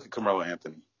at Carmelo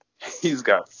Anthony. He's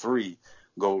got 3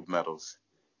 gold medals,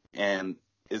 and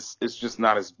it's just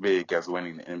not as big as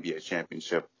winning the NBA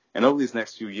championship. And over these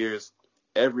next few years,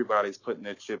 everybody's putting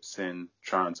their chips in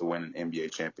trying to win an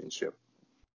NBA championship.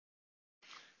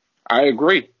 I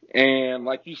agree. And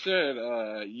like you said,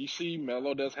 you see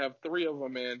Melo does have 3 of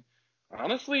them. And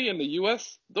honestly, in the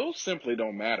U.S., those simply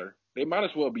don't matter. They might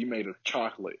as well be made of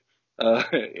chocolate.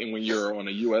 And when you're on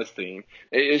a U.S. team,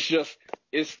 it's just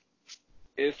it's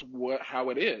how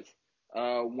it is.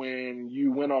 When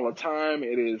you win all the time,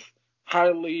 it is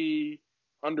highly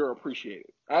underappreciated.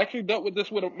 I actually dealt with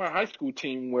this with my high school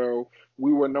team where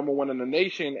we were number one in the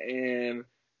nation,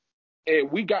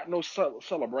 and we got no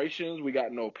celebrations, we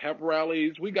got no pep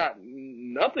rallies, we got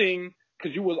nothing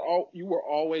because you were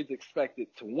always expected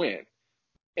to win.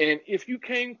 And if you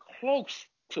came close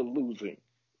to losing,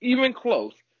 even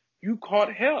close, you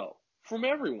caught hell from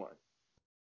everyone,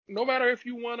 no matter if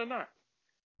you won or not.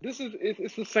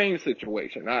 It's the same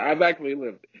situation. I've actually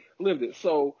lived it.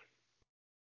 So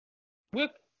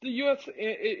with the U.S.,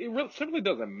 it really simply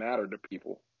doesn't matter to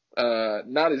people.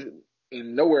 Not as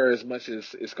in nowhere as much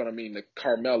as it's going to mean the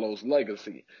Carmelo's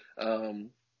legacy,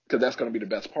 because that's going to be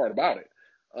the best part about it.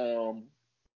 Um,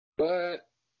 but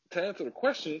to answer the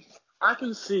question, I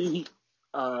can see,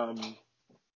 um,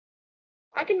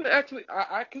 I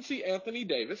can see Anthony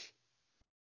Davis.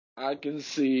 I can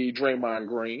see Draymond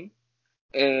Green,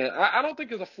 and I don't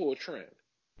think it's a full trend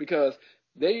because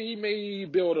they may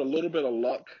build a little bit of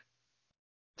luck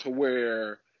to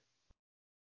where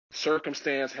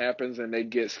circumstance happens and they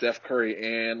get Steph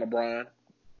Curry and LeBron.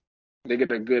 They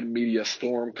get a good media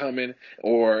storm coming,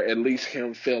 or at least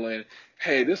him feeling,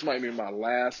 hey, this might be my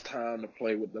last time to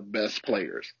play with the best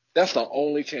players. That's the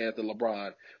only chance that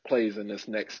LeBron plays in this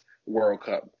next World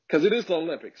Cup. Because it is the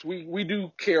Olympics. We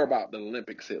do care about the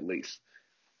Olympics at least.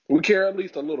 We care at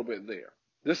least a little bit there.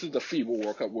 This is the FIBA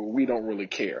World Cup where we don't really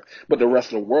care, but the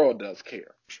rest of the world does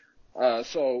care.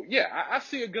 So yeah, I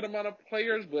see a good amount of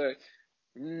players, but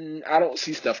I don't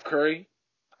see Steph Curry.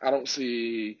 I don't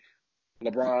see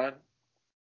LeBron.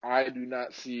 I do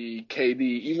not see KD,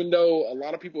 even though a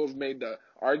lot of people have made the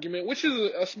argument, which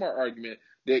is a smart argument,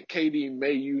 that KD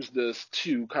may use this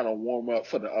to kind of warm up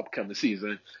for the upcoming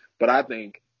season. But I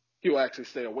think he'll actually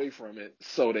stay away from it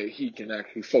so that he can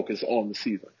actually focus on the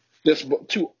season. There's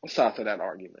two sides to that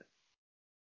argument.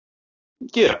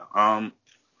 Yeah,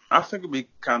 I think it'd be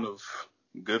kind of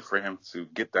good for him to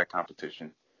get that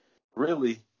competition.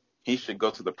 Really, he should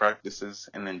go to the practices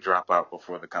and then drop out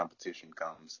before the competition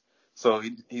comes. So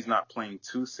he's not playing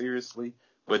too seriously,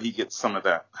 but he gets some of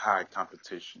that high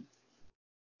competition.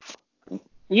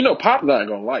 You know, Pop not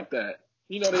gonna like that.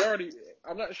 You know, they already.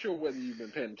 I'm not sure whether you've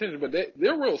been paying attention, but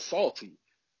they're real salty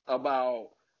about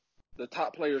the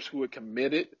top players who are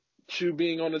committed to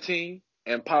being on the team.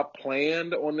 And Pop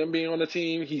planned on them being on the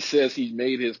team. He says he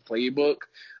made his playbook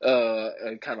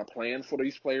and kind of planned for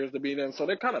these players to be them. So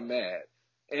they're kind of mad,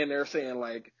 and they're saying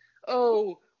like,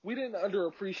 "Oh, we didn't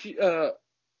underachieve."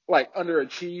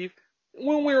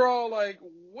 When we were all like,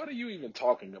 "What are you even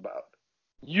talking about?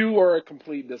 You are a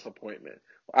complete disappointment."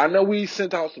 I know we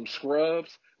sent out some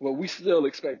scrubs, but we still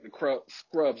expect the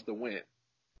scrubs to win.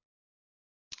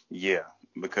 Yeah,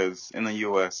 because in the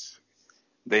U.S.,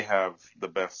 they have the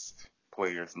best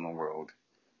players in the world,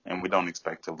 and we don't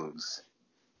expect to lose.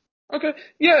 Okay,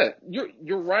 yeah,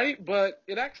 you're right, but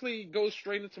it actually goes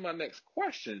straight into my next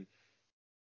question.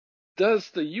 Does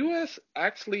the U.S.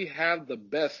 actually have the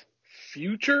best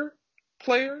future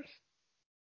players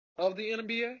of the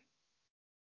NBA?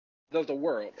 Does the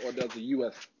world or does the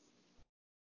U.S.?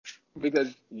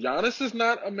 Because Giannis is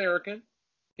not American.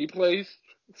 He plays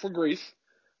for Greece.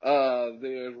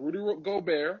 There's Rudy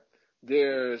Gobert.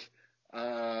 There's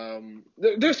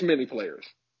many players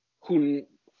who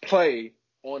play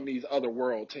on these other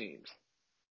world teams.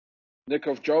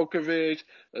 Nikola Djokovic,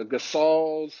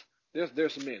 Gasol's.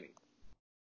 There's many.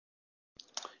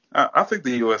 I think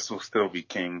the U.S. will still be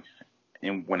king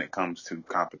when it comes to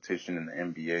competition in the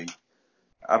NBA.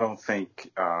 I don't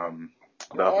think the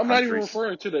other I'm not even countries.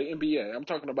 referring to the NBA. I'm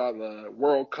talking about the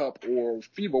World Cup or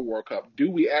FIBA World Cup. Do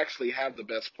we actually have the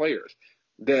best players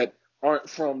that aren't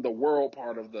from the world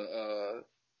part of the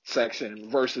section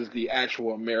versus the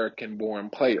actual American-born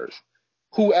players?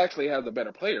 Who actually have the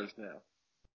better players now?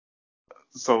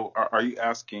 So are you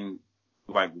asking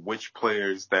like which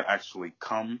players that actually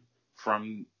come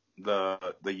from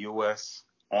the U.S.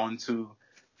 onto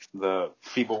the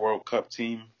FIBA World Cup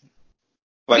team?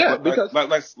 Like Yeah, like like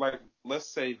because like let's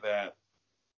say that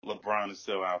LeBron is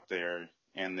still out there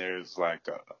and there's like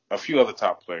a few other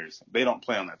top players. They don't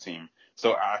play on that team.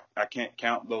 So I can't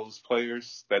count those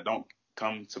players that don't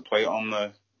come to play on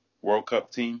the World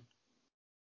Cup team.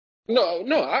 no.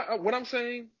 What I'm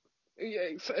saying,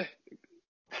 yeah,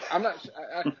 I'm not.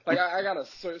 I gotta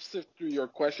sift through your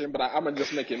question, but I'm gonna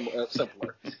just make it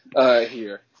simpler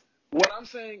here. What I'm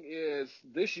saying is,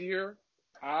 this year,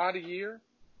 odd year,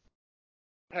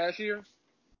 past year,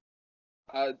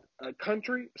 a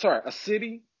country, sorry, a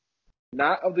city,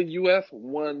 not of the U.S.,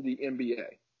 won the NBA,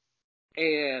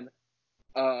 and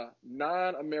a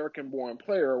non-American born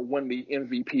player won the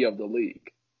MVP of the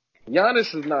league.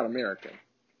 Giannis is not American,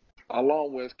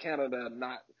 along with Canada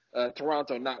not,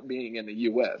 Toronto not being in the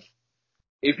U.S.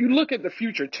 If you look at the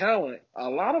future talent, a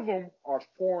lot of them are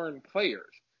foreign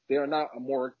players. They are not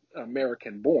more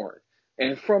American born.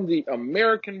 And from the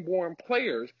American born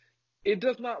players, it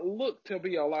does not look to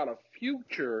be a lot of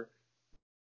future,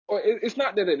 or it's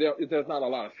not that there's not a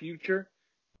lot of future.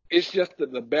 It's just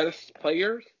that the best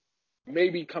players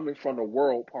maybe coming from the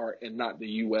world part and not the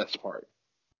U.S. part.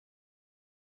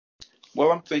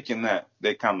 Well, I'm thinking that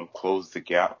they kind of closed the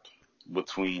gap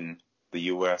between the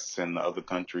U.S. and the other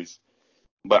countries,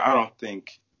 but I don't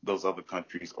think those other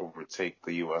countries overtake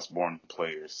the U.S. born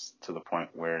players to the point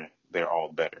where they're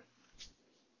all better.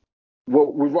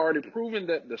 Well, we've already proven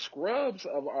that the scrubs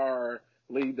of our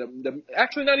league, the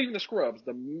actually not even the scrubs,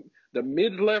 the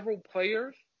mid-level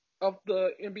players of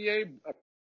the NBA,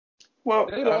 Well,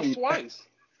 they I lost mean, twice.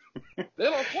 They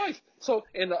lost twice. So,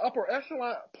 in the upper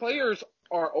echelon players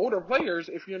are older players.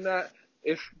 If you got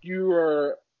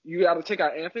to take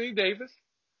out Anthony Davis,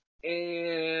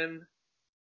 and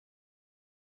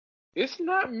it's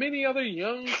not many other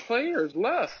young players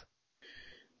left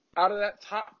out of that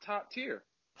top tier.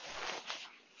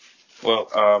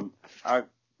 well, I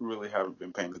really haven't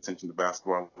been paying attention to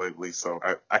basketball lately, so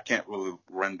I can't really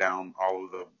run down all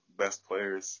of the best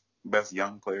players, best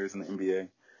young players in the NBA.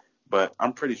 But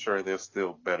I'm pretty sure they're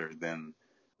still better than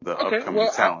the Okay, upcoming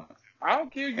well talent I'll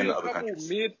give in you the a other couple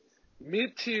countries.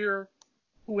 mid tier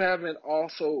who haven't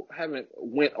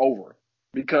went over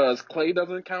because Clay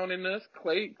doesn't count in this.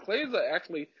 Clay's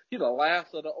actually he's the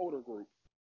last of the older group.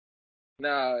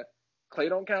 Now Clay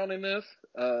don't count in this.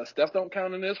 Steph don't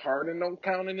count in this. Harden don't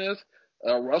count in this.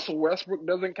 Russell Westbrook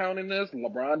doesn't count in this.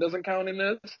 LeBron doesn't count in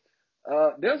this.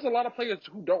 There's a lot of players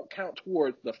who don't count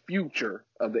towards the future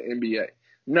of the NBA.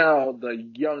 Now, the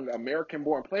young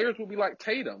American-born players will be like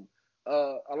Tatum.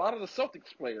 A lot of the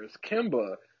Celtics players,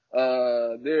 Kemba.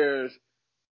 There's,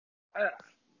 I,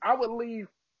 I would leave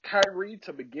Kyrie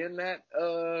to begin that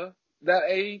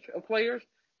age of players,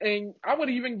 and I would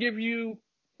even give you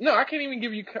no, I can't even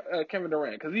give you Kevin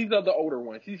Durant because he's of the older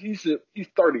ones. He's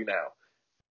 30 now.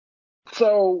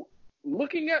 So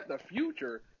looking at the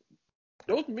future,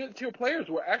 those mid-tier players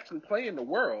were actually playing the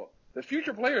world. The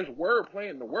future players were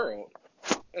playing the world,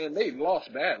 and they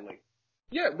lost badly.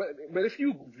 Yeah, but if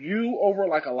you view over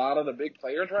like a lot of the big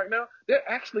players right now, they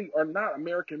actually are not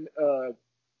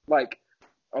like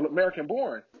American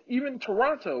born. Even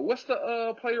Toronto, what's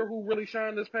the player who really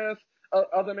shined this past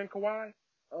other than Kawhi?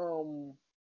 Um,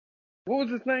 what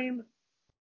was his name?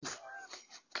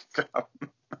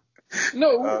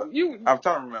 No, you I'm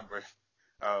trying to remember.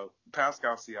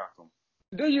 Pascal Siakam.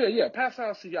 yeah,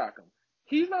 Pascal Siakam.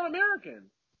 He's not American.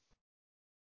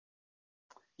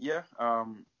 Yeah,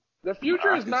 The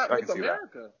future is not I can with see that.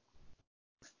 America.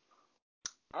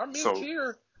 Our mid So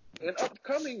tier and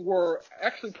upcoming were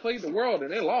actually played the world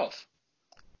and they lost.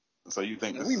 so you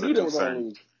think And this we is a knew they were going to concern?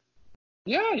 lose.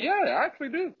 Yeah, I actually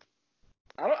do.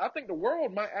 I think the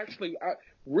world might actually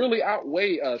really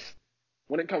outweigh us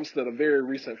when it comes to the very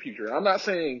recent future. I'm not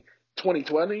saying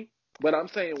 2020, but I'm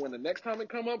saying when the next time it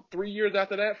come up, 3 years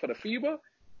after that for the FIBA,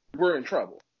 we're in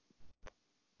trouble.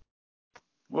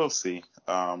 We'll see.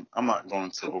 I'm not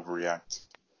going to overreact.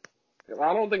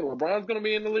 I don't think LeBron's going to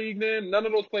be in the league then. None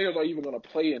of those players are even going to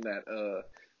play in that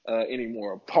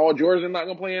anymore. Paul George is not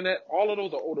going to play in that. All of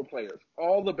those are older players.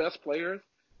 All the best players,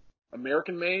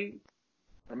 American made,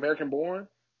 American born,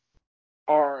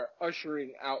 are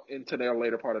ushering out into their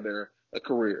later part of their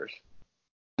careers.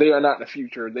 They are not the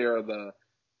future. They are the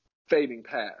fading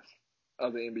past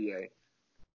of the NBA.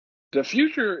 The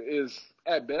future is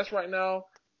at best right now,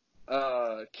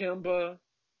 Kemba,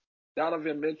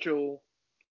 Donovan Mitchell,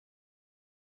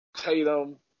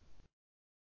 Tatum,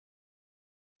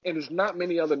 and there's not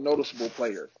many other noticeable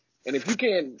players. And if you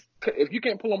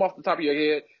can't pull them off the top of your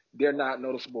head, they're not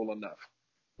noticeable enough.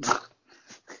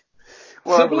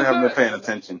 Well, I Simple really as haven't been that. paying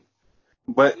attention.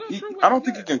 But No, I simple as don't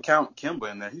think you that. can count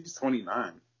Kimba in there. He's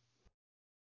 29.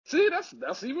 See,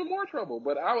 that's even more trouble.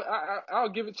 But I'll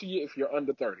give it to you if you're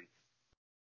under 30.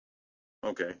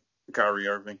 Okay. Kyrie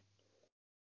Irving,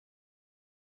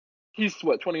 He's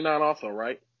what 29 also,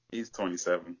 right? he's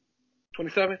 27.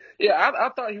 27. Yeah, I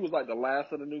thought he was like the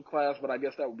last of the new class, but I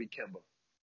guess that would be Kimba.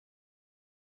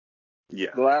 Yeah.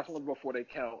 The last one before they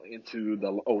count into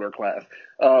the older class.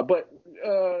 But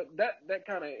that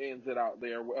kind of ends it out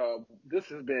there. This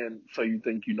has been So You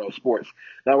Think You Know Sports.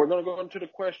 Now we're going to go into the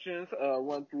questions,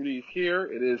 run through these here.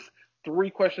 It is 3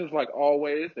 questions like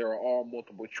always. They are all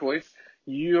multiple choice.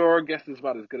 Your guess is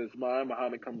about as good as mine.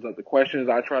 Muhammad comes up with the questions.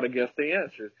 I try to guess the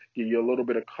answers, give you a little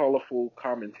bit of colorful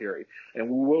commentary. And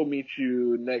we will meet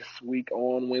you next week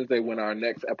on Wednesday when our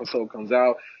next episode comes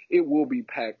out. It will be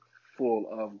packed full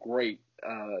of great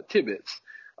tidbits.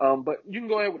 But you can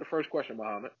go ahead with the first question,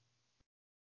 Muhammad.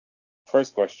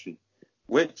 First question.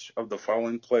 Which of the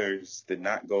following players did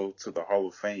not go to the Hall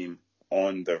of Fame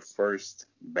on their first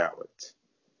ballot?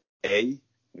 A.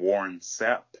 Warren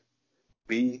Sapp,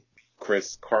 B.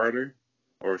 Chris Carter,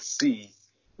 or C.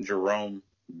 Jerome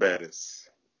Bettis?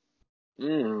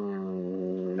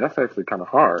 That's actually kind of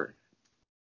hard.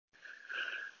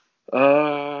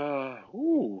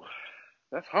 Ooh,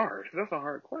 that's hard. That's a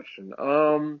hard question.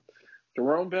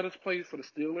 Jerome Bettis plays for the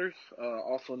Steelers,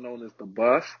 also known as the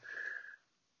Bus.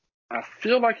 I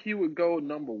feel like he would go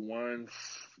number one,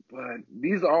 but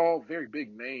these are all very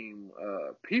big name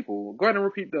people. Go ahead and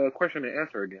repeat the question and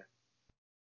answer again.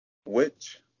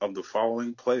 Which of the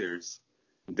following players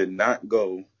did not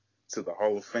go to the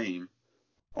Hall of Fame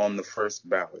on the first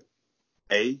ballot?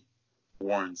 A.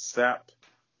 Warren Sapp,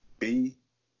 B.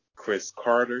 Chris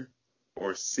Carter,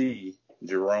 or C.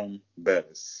 Jerome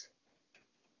Bettis?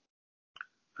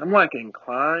 I'm like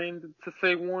inclined to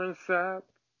say Warren Sapp,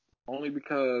 only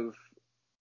because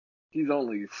he's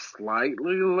only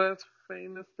slightly less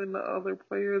famous than the other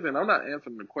players, and I'm not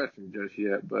answering the question just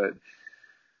yet, but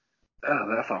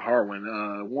that's a hard one.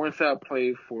 Warren Sapp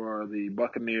played for the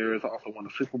Buccaneers, also won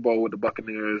the Super Bowl with the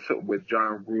Buccaneers with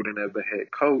John Gruden as the head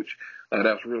coach.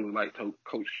 That's really like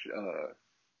Coach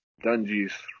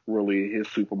Dungy's really his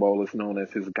Super Bowl is known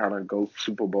as his kind of ghost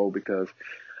Super Bowl because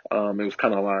it was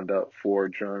kind of lined up for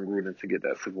John Gruden to get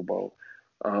that Super Bowl.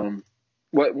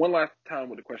 One last time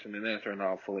with the question and answer, and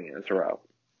I'll fully answer out.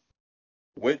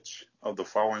 Which of the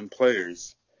following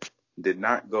players did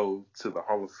not go to the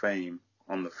Hall of Fame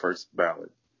on the first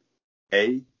ballot?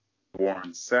 A.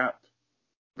 Warren Sapp,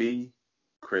 B.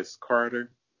 Chris Carter,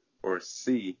 or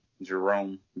C.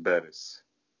 Jerome Bettis?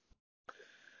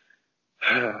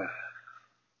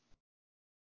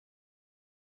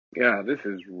 Yeah, this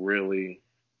is really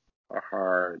a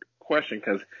hard question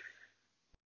because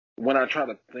when I try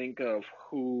to think of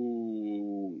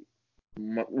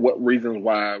what reasons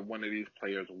why one of these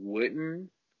players wouldn't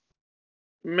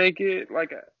make it,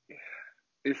 like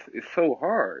it's so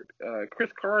hard.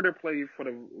 Chris Carter played for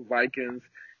the Vikings.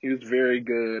 He was very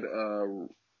good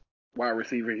wide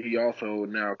receiver. He also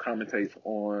now commentates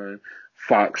on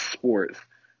Fox Sports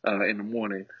in the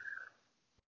morning.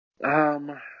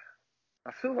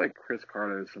 I feel like Chris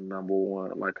Carter is the number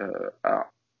one, like a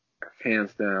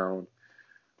hands down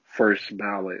first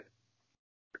ballot.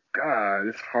 God,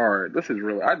 it's hard. This is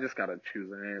really. I just gotta choose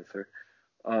an answer.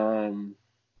 Um,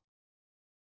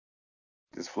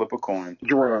 Just flip a coin.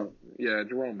 Jerome. Yeah,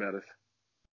 Jerome Bettis.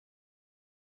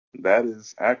 That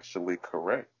is actually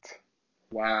correct.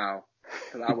 Wow.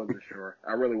 Because I wasn't sure.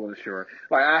 I really wasn't sure.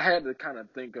 Like I had to kind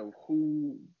of think of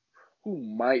who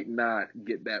might not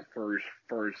get that first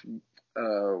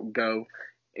go,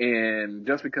 and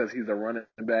just because he's a running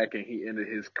back and he ended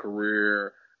his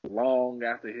career long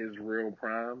after his real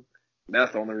prime,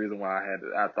 that's the only reason why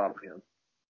I thought of him.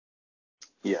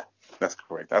 Yeah, that's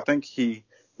correct. I think he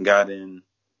got in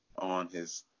on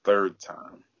his third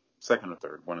time, second or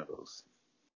third, one of those.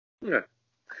 Yeah.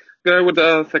 Go with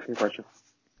the second question.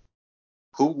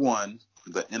 Who won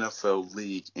the NFL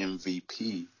League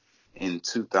MVP in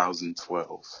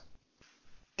 2012?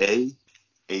 A.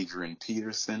 Adrian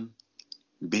Peterson,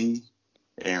 B.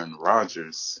 Aaron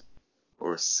Rodgers,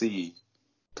 or C.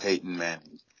 Peyton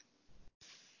Manning?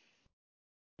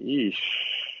 Yeesh.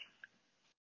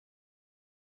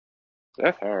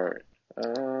 That's hard.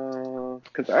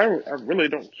 Because I really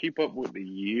don't keep up with the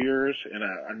years, and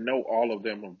I know all of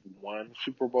them have won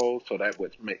Super Bowl, so that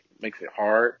makes it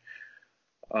hard.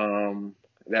 Um,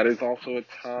 that is also a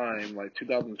time like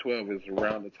 2012 is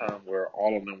around the time where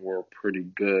all of them were pretty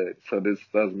good, so this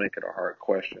does make it a hard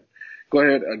question. Go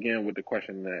ahead again with the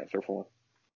question and answer for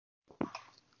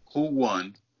Who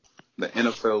won the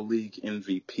NFL League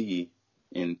MVP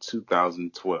in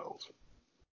 2012?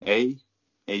 A.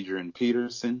 Adrian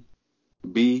Peterson,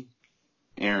 B.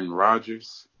 Aaron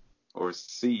Rodgers, or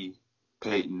C.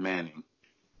 Peyton Manning?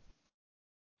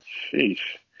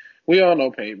 Sheesh. We all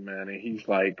know Peyton Manning. He's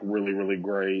like really, really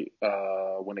great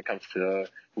when it comes to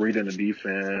reading the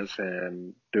defense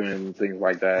and doing things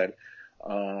like that.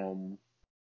 Um,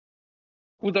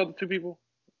 who's the other two people?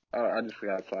 I just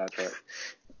got sidetracked.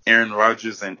 Aaron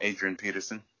Rodgers and Adrian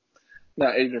Peterson.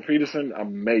 Now, Adrian Peterson,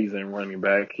 amazing running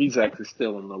back. He's actually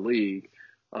still in the league,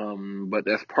 but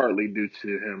that's partly due to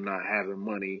him not having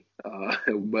money.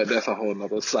 But that's a whole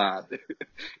nother side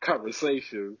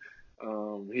conversation.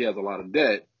 He has a lot of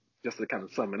debt, just to kind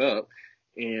of sum it up.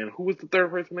 And who was the third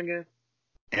person again?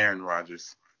 Aaron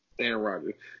Rodgers. Aaron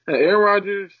Rodgers. Now, Aaron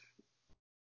Rodgers,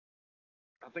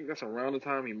 I think that's around the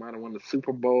time he might have won the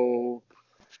Super Bowl.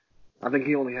 I think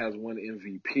he only has one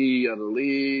MVP of the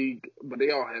league, but they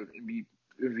all have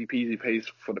MVPs he pays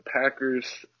for the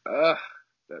Packers.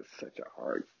 That's such a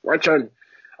hard question.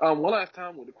 One last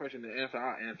time with the question and answer.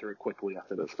 I'll answer it quickly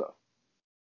after this stuff.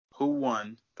 Who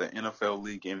won the NFL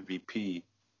League MVP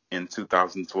in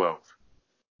 2012?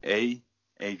 A.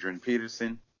 Adrian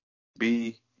Peterson,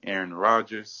 B. Aaron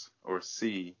Rodgers, or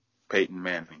C. Peyton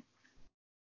Manning?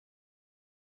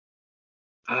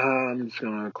 I'm just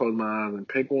gonna close my eyes and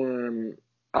pick one.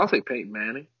 I'll say Peyton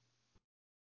Manning.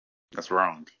 That's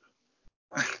wrong.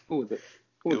 Who was it?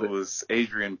 Who It was it? was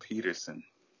Adrian Peterson.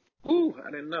 Ooh, I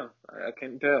didn't know. I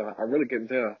can't tell. I really couldn't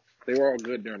tell. They were all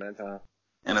good during that time.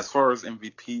 And as far as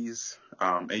MVPs,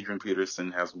 Adrian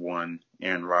Peterson has 1,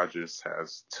 Aaron Rodgers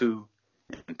has 2,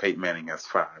 and Peyton Manning has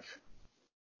 5.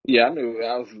 Yeah, I knew.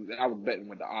 I was betting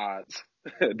with the odds.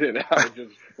 Then I was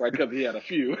just right because he had a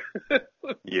few.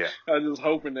 Yeah. I was just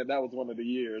hoping that was one of the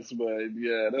years. But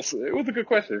yeah, it was a good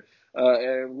question.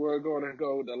 And we're going to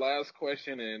go the last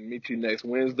question and meet you next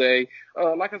Wednesday.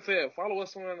 Like I said, follow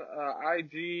us on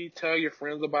IG. Tell your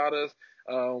friends about us.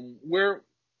 We're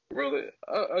really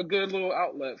a good little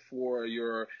outlet for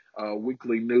your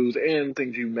weekly news and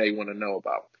things you may want to know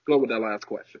about. Go with that last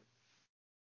question.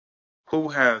 Who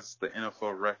has the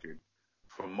NFL record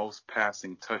for most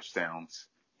passing touchdowns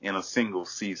in a single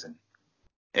season?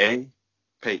 A.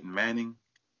 Peyton Manning,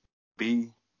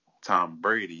 B. Tom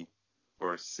Brady,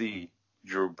 or C.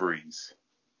 Drew Brees?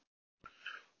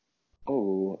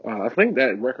 Oh, I think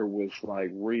that record was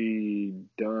like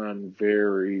redone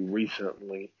very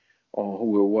recently on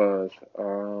who it was.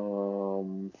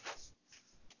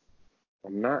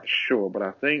 I'm not sure, but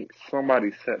I think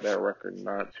somebody set that record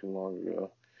not too long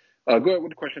ago. Go ahead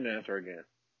with the question and answer again.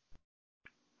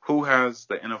 Who has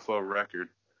the NFL record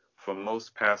for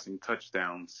most passing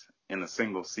touchdowns in a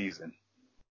single season?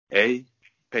 A.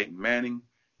 Peyton Manning,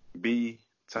 B.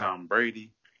 Tom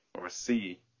Brady, or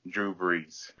C. Drew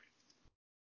Brees?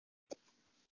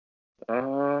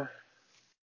 Uh,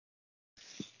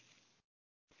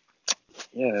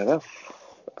 yeah, that's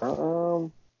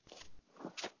um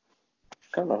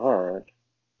kind of hard.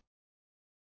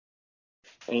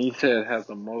 And you said it has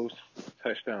the most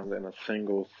touchdowns in a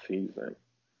single season.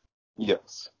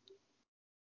 Yes.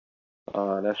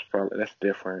 That's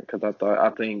different because I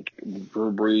think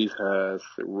Drew Brees has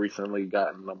recently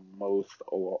gotten the most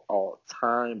all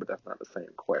time, but that's not the same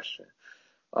question.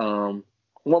 One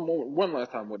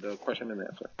last time with the question and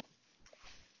answer.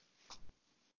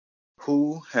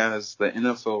 Who has the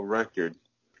NFL record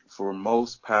for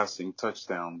most passing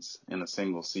touchdowns in a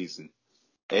single season?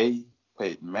 A.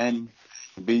 Peyton Manning,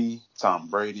 B. Tom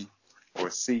Brady, or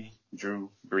C. Drew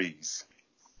Brees?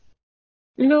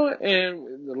 You know what?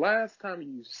 And the last time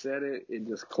you said it, it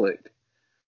just clicked.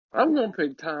 I'm gonna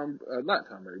pick not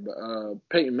Tom Brady, but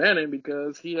Peyton Manning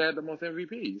because he had the most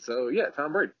MVP. So yeah,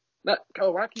 Tom Brady. Not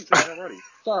I keep saying Tom Brady.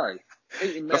 Sorry,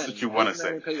 Peyton That's what Manning. you want to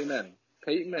Peyton say. Manning.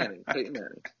 Peyton Manning. Peyton Manning. Peyton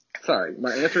Manning. Sorry,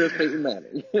 my answer is Peyton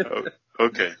Manning. Oh,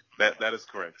 okay, that is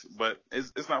correct. But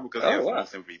it's not because he Oh has the wow,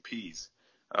 most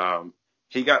MVPs.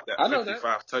 He got that I know that.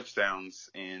 55 touchdowns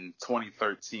in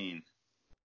 2013.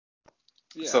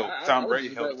 Yeah, So I Tom was Brady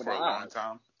just held betting it with for the a long odds.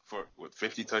 time with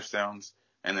 50 touchdowns,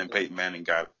 and then Yeah. Peyton Manning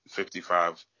got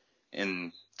 55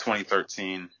 in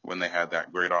 2013 when they had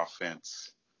that great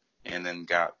offense, and then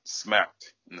got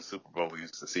smacked in the Super Bowl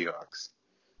against the Seahawks.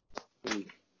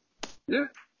 Yeah,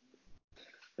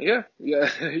 yeah,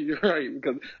 yeah. You're right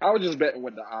because I was just betting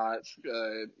with the odds.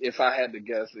 If I had to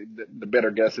guess, the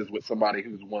better guess is with somebody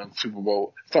who's won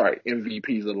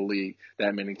MVPs of the league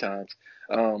that many times.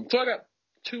 So I got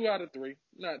 2 out of 3,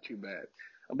 not too bad.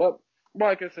 But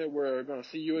like I said, we're gonna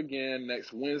see you again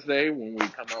next Wednesday when we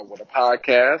come out with a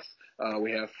podcast.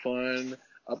 We have fun,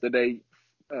 up to date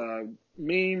uh,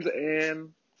 memes and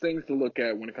things to look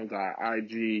at when it comes to our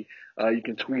IG. You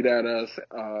can tweet at us,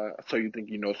 so you think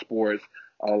you know sports,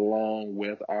 along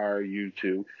with our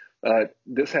YouTube.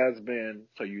 This has been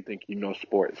So You Think You Know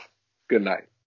Sports. Good night.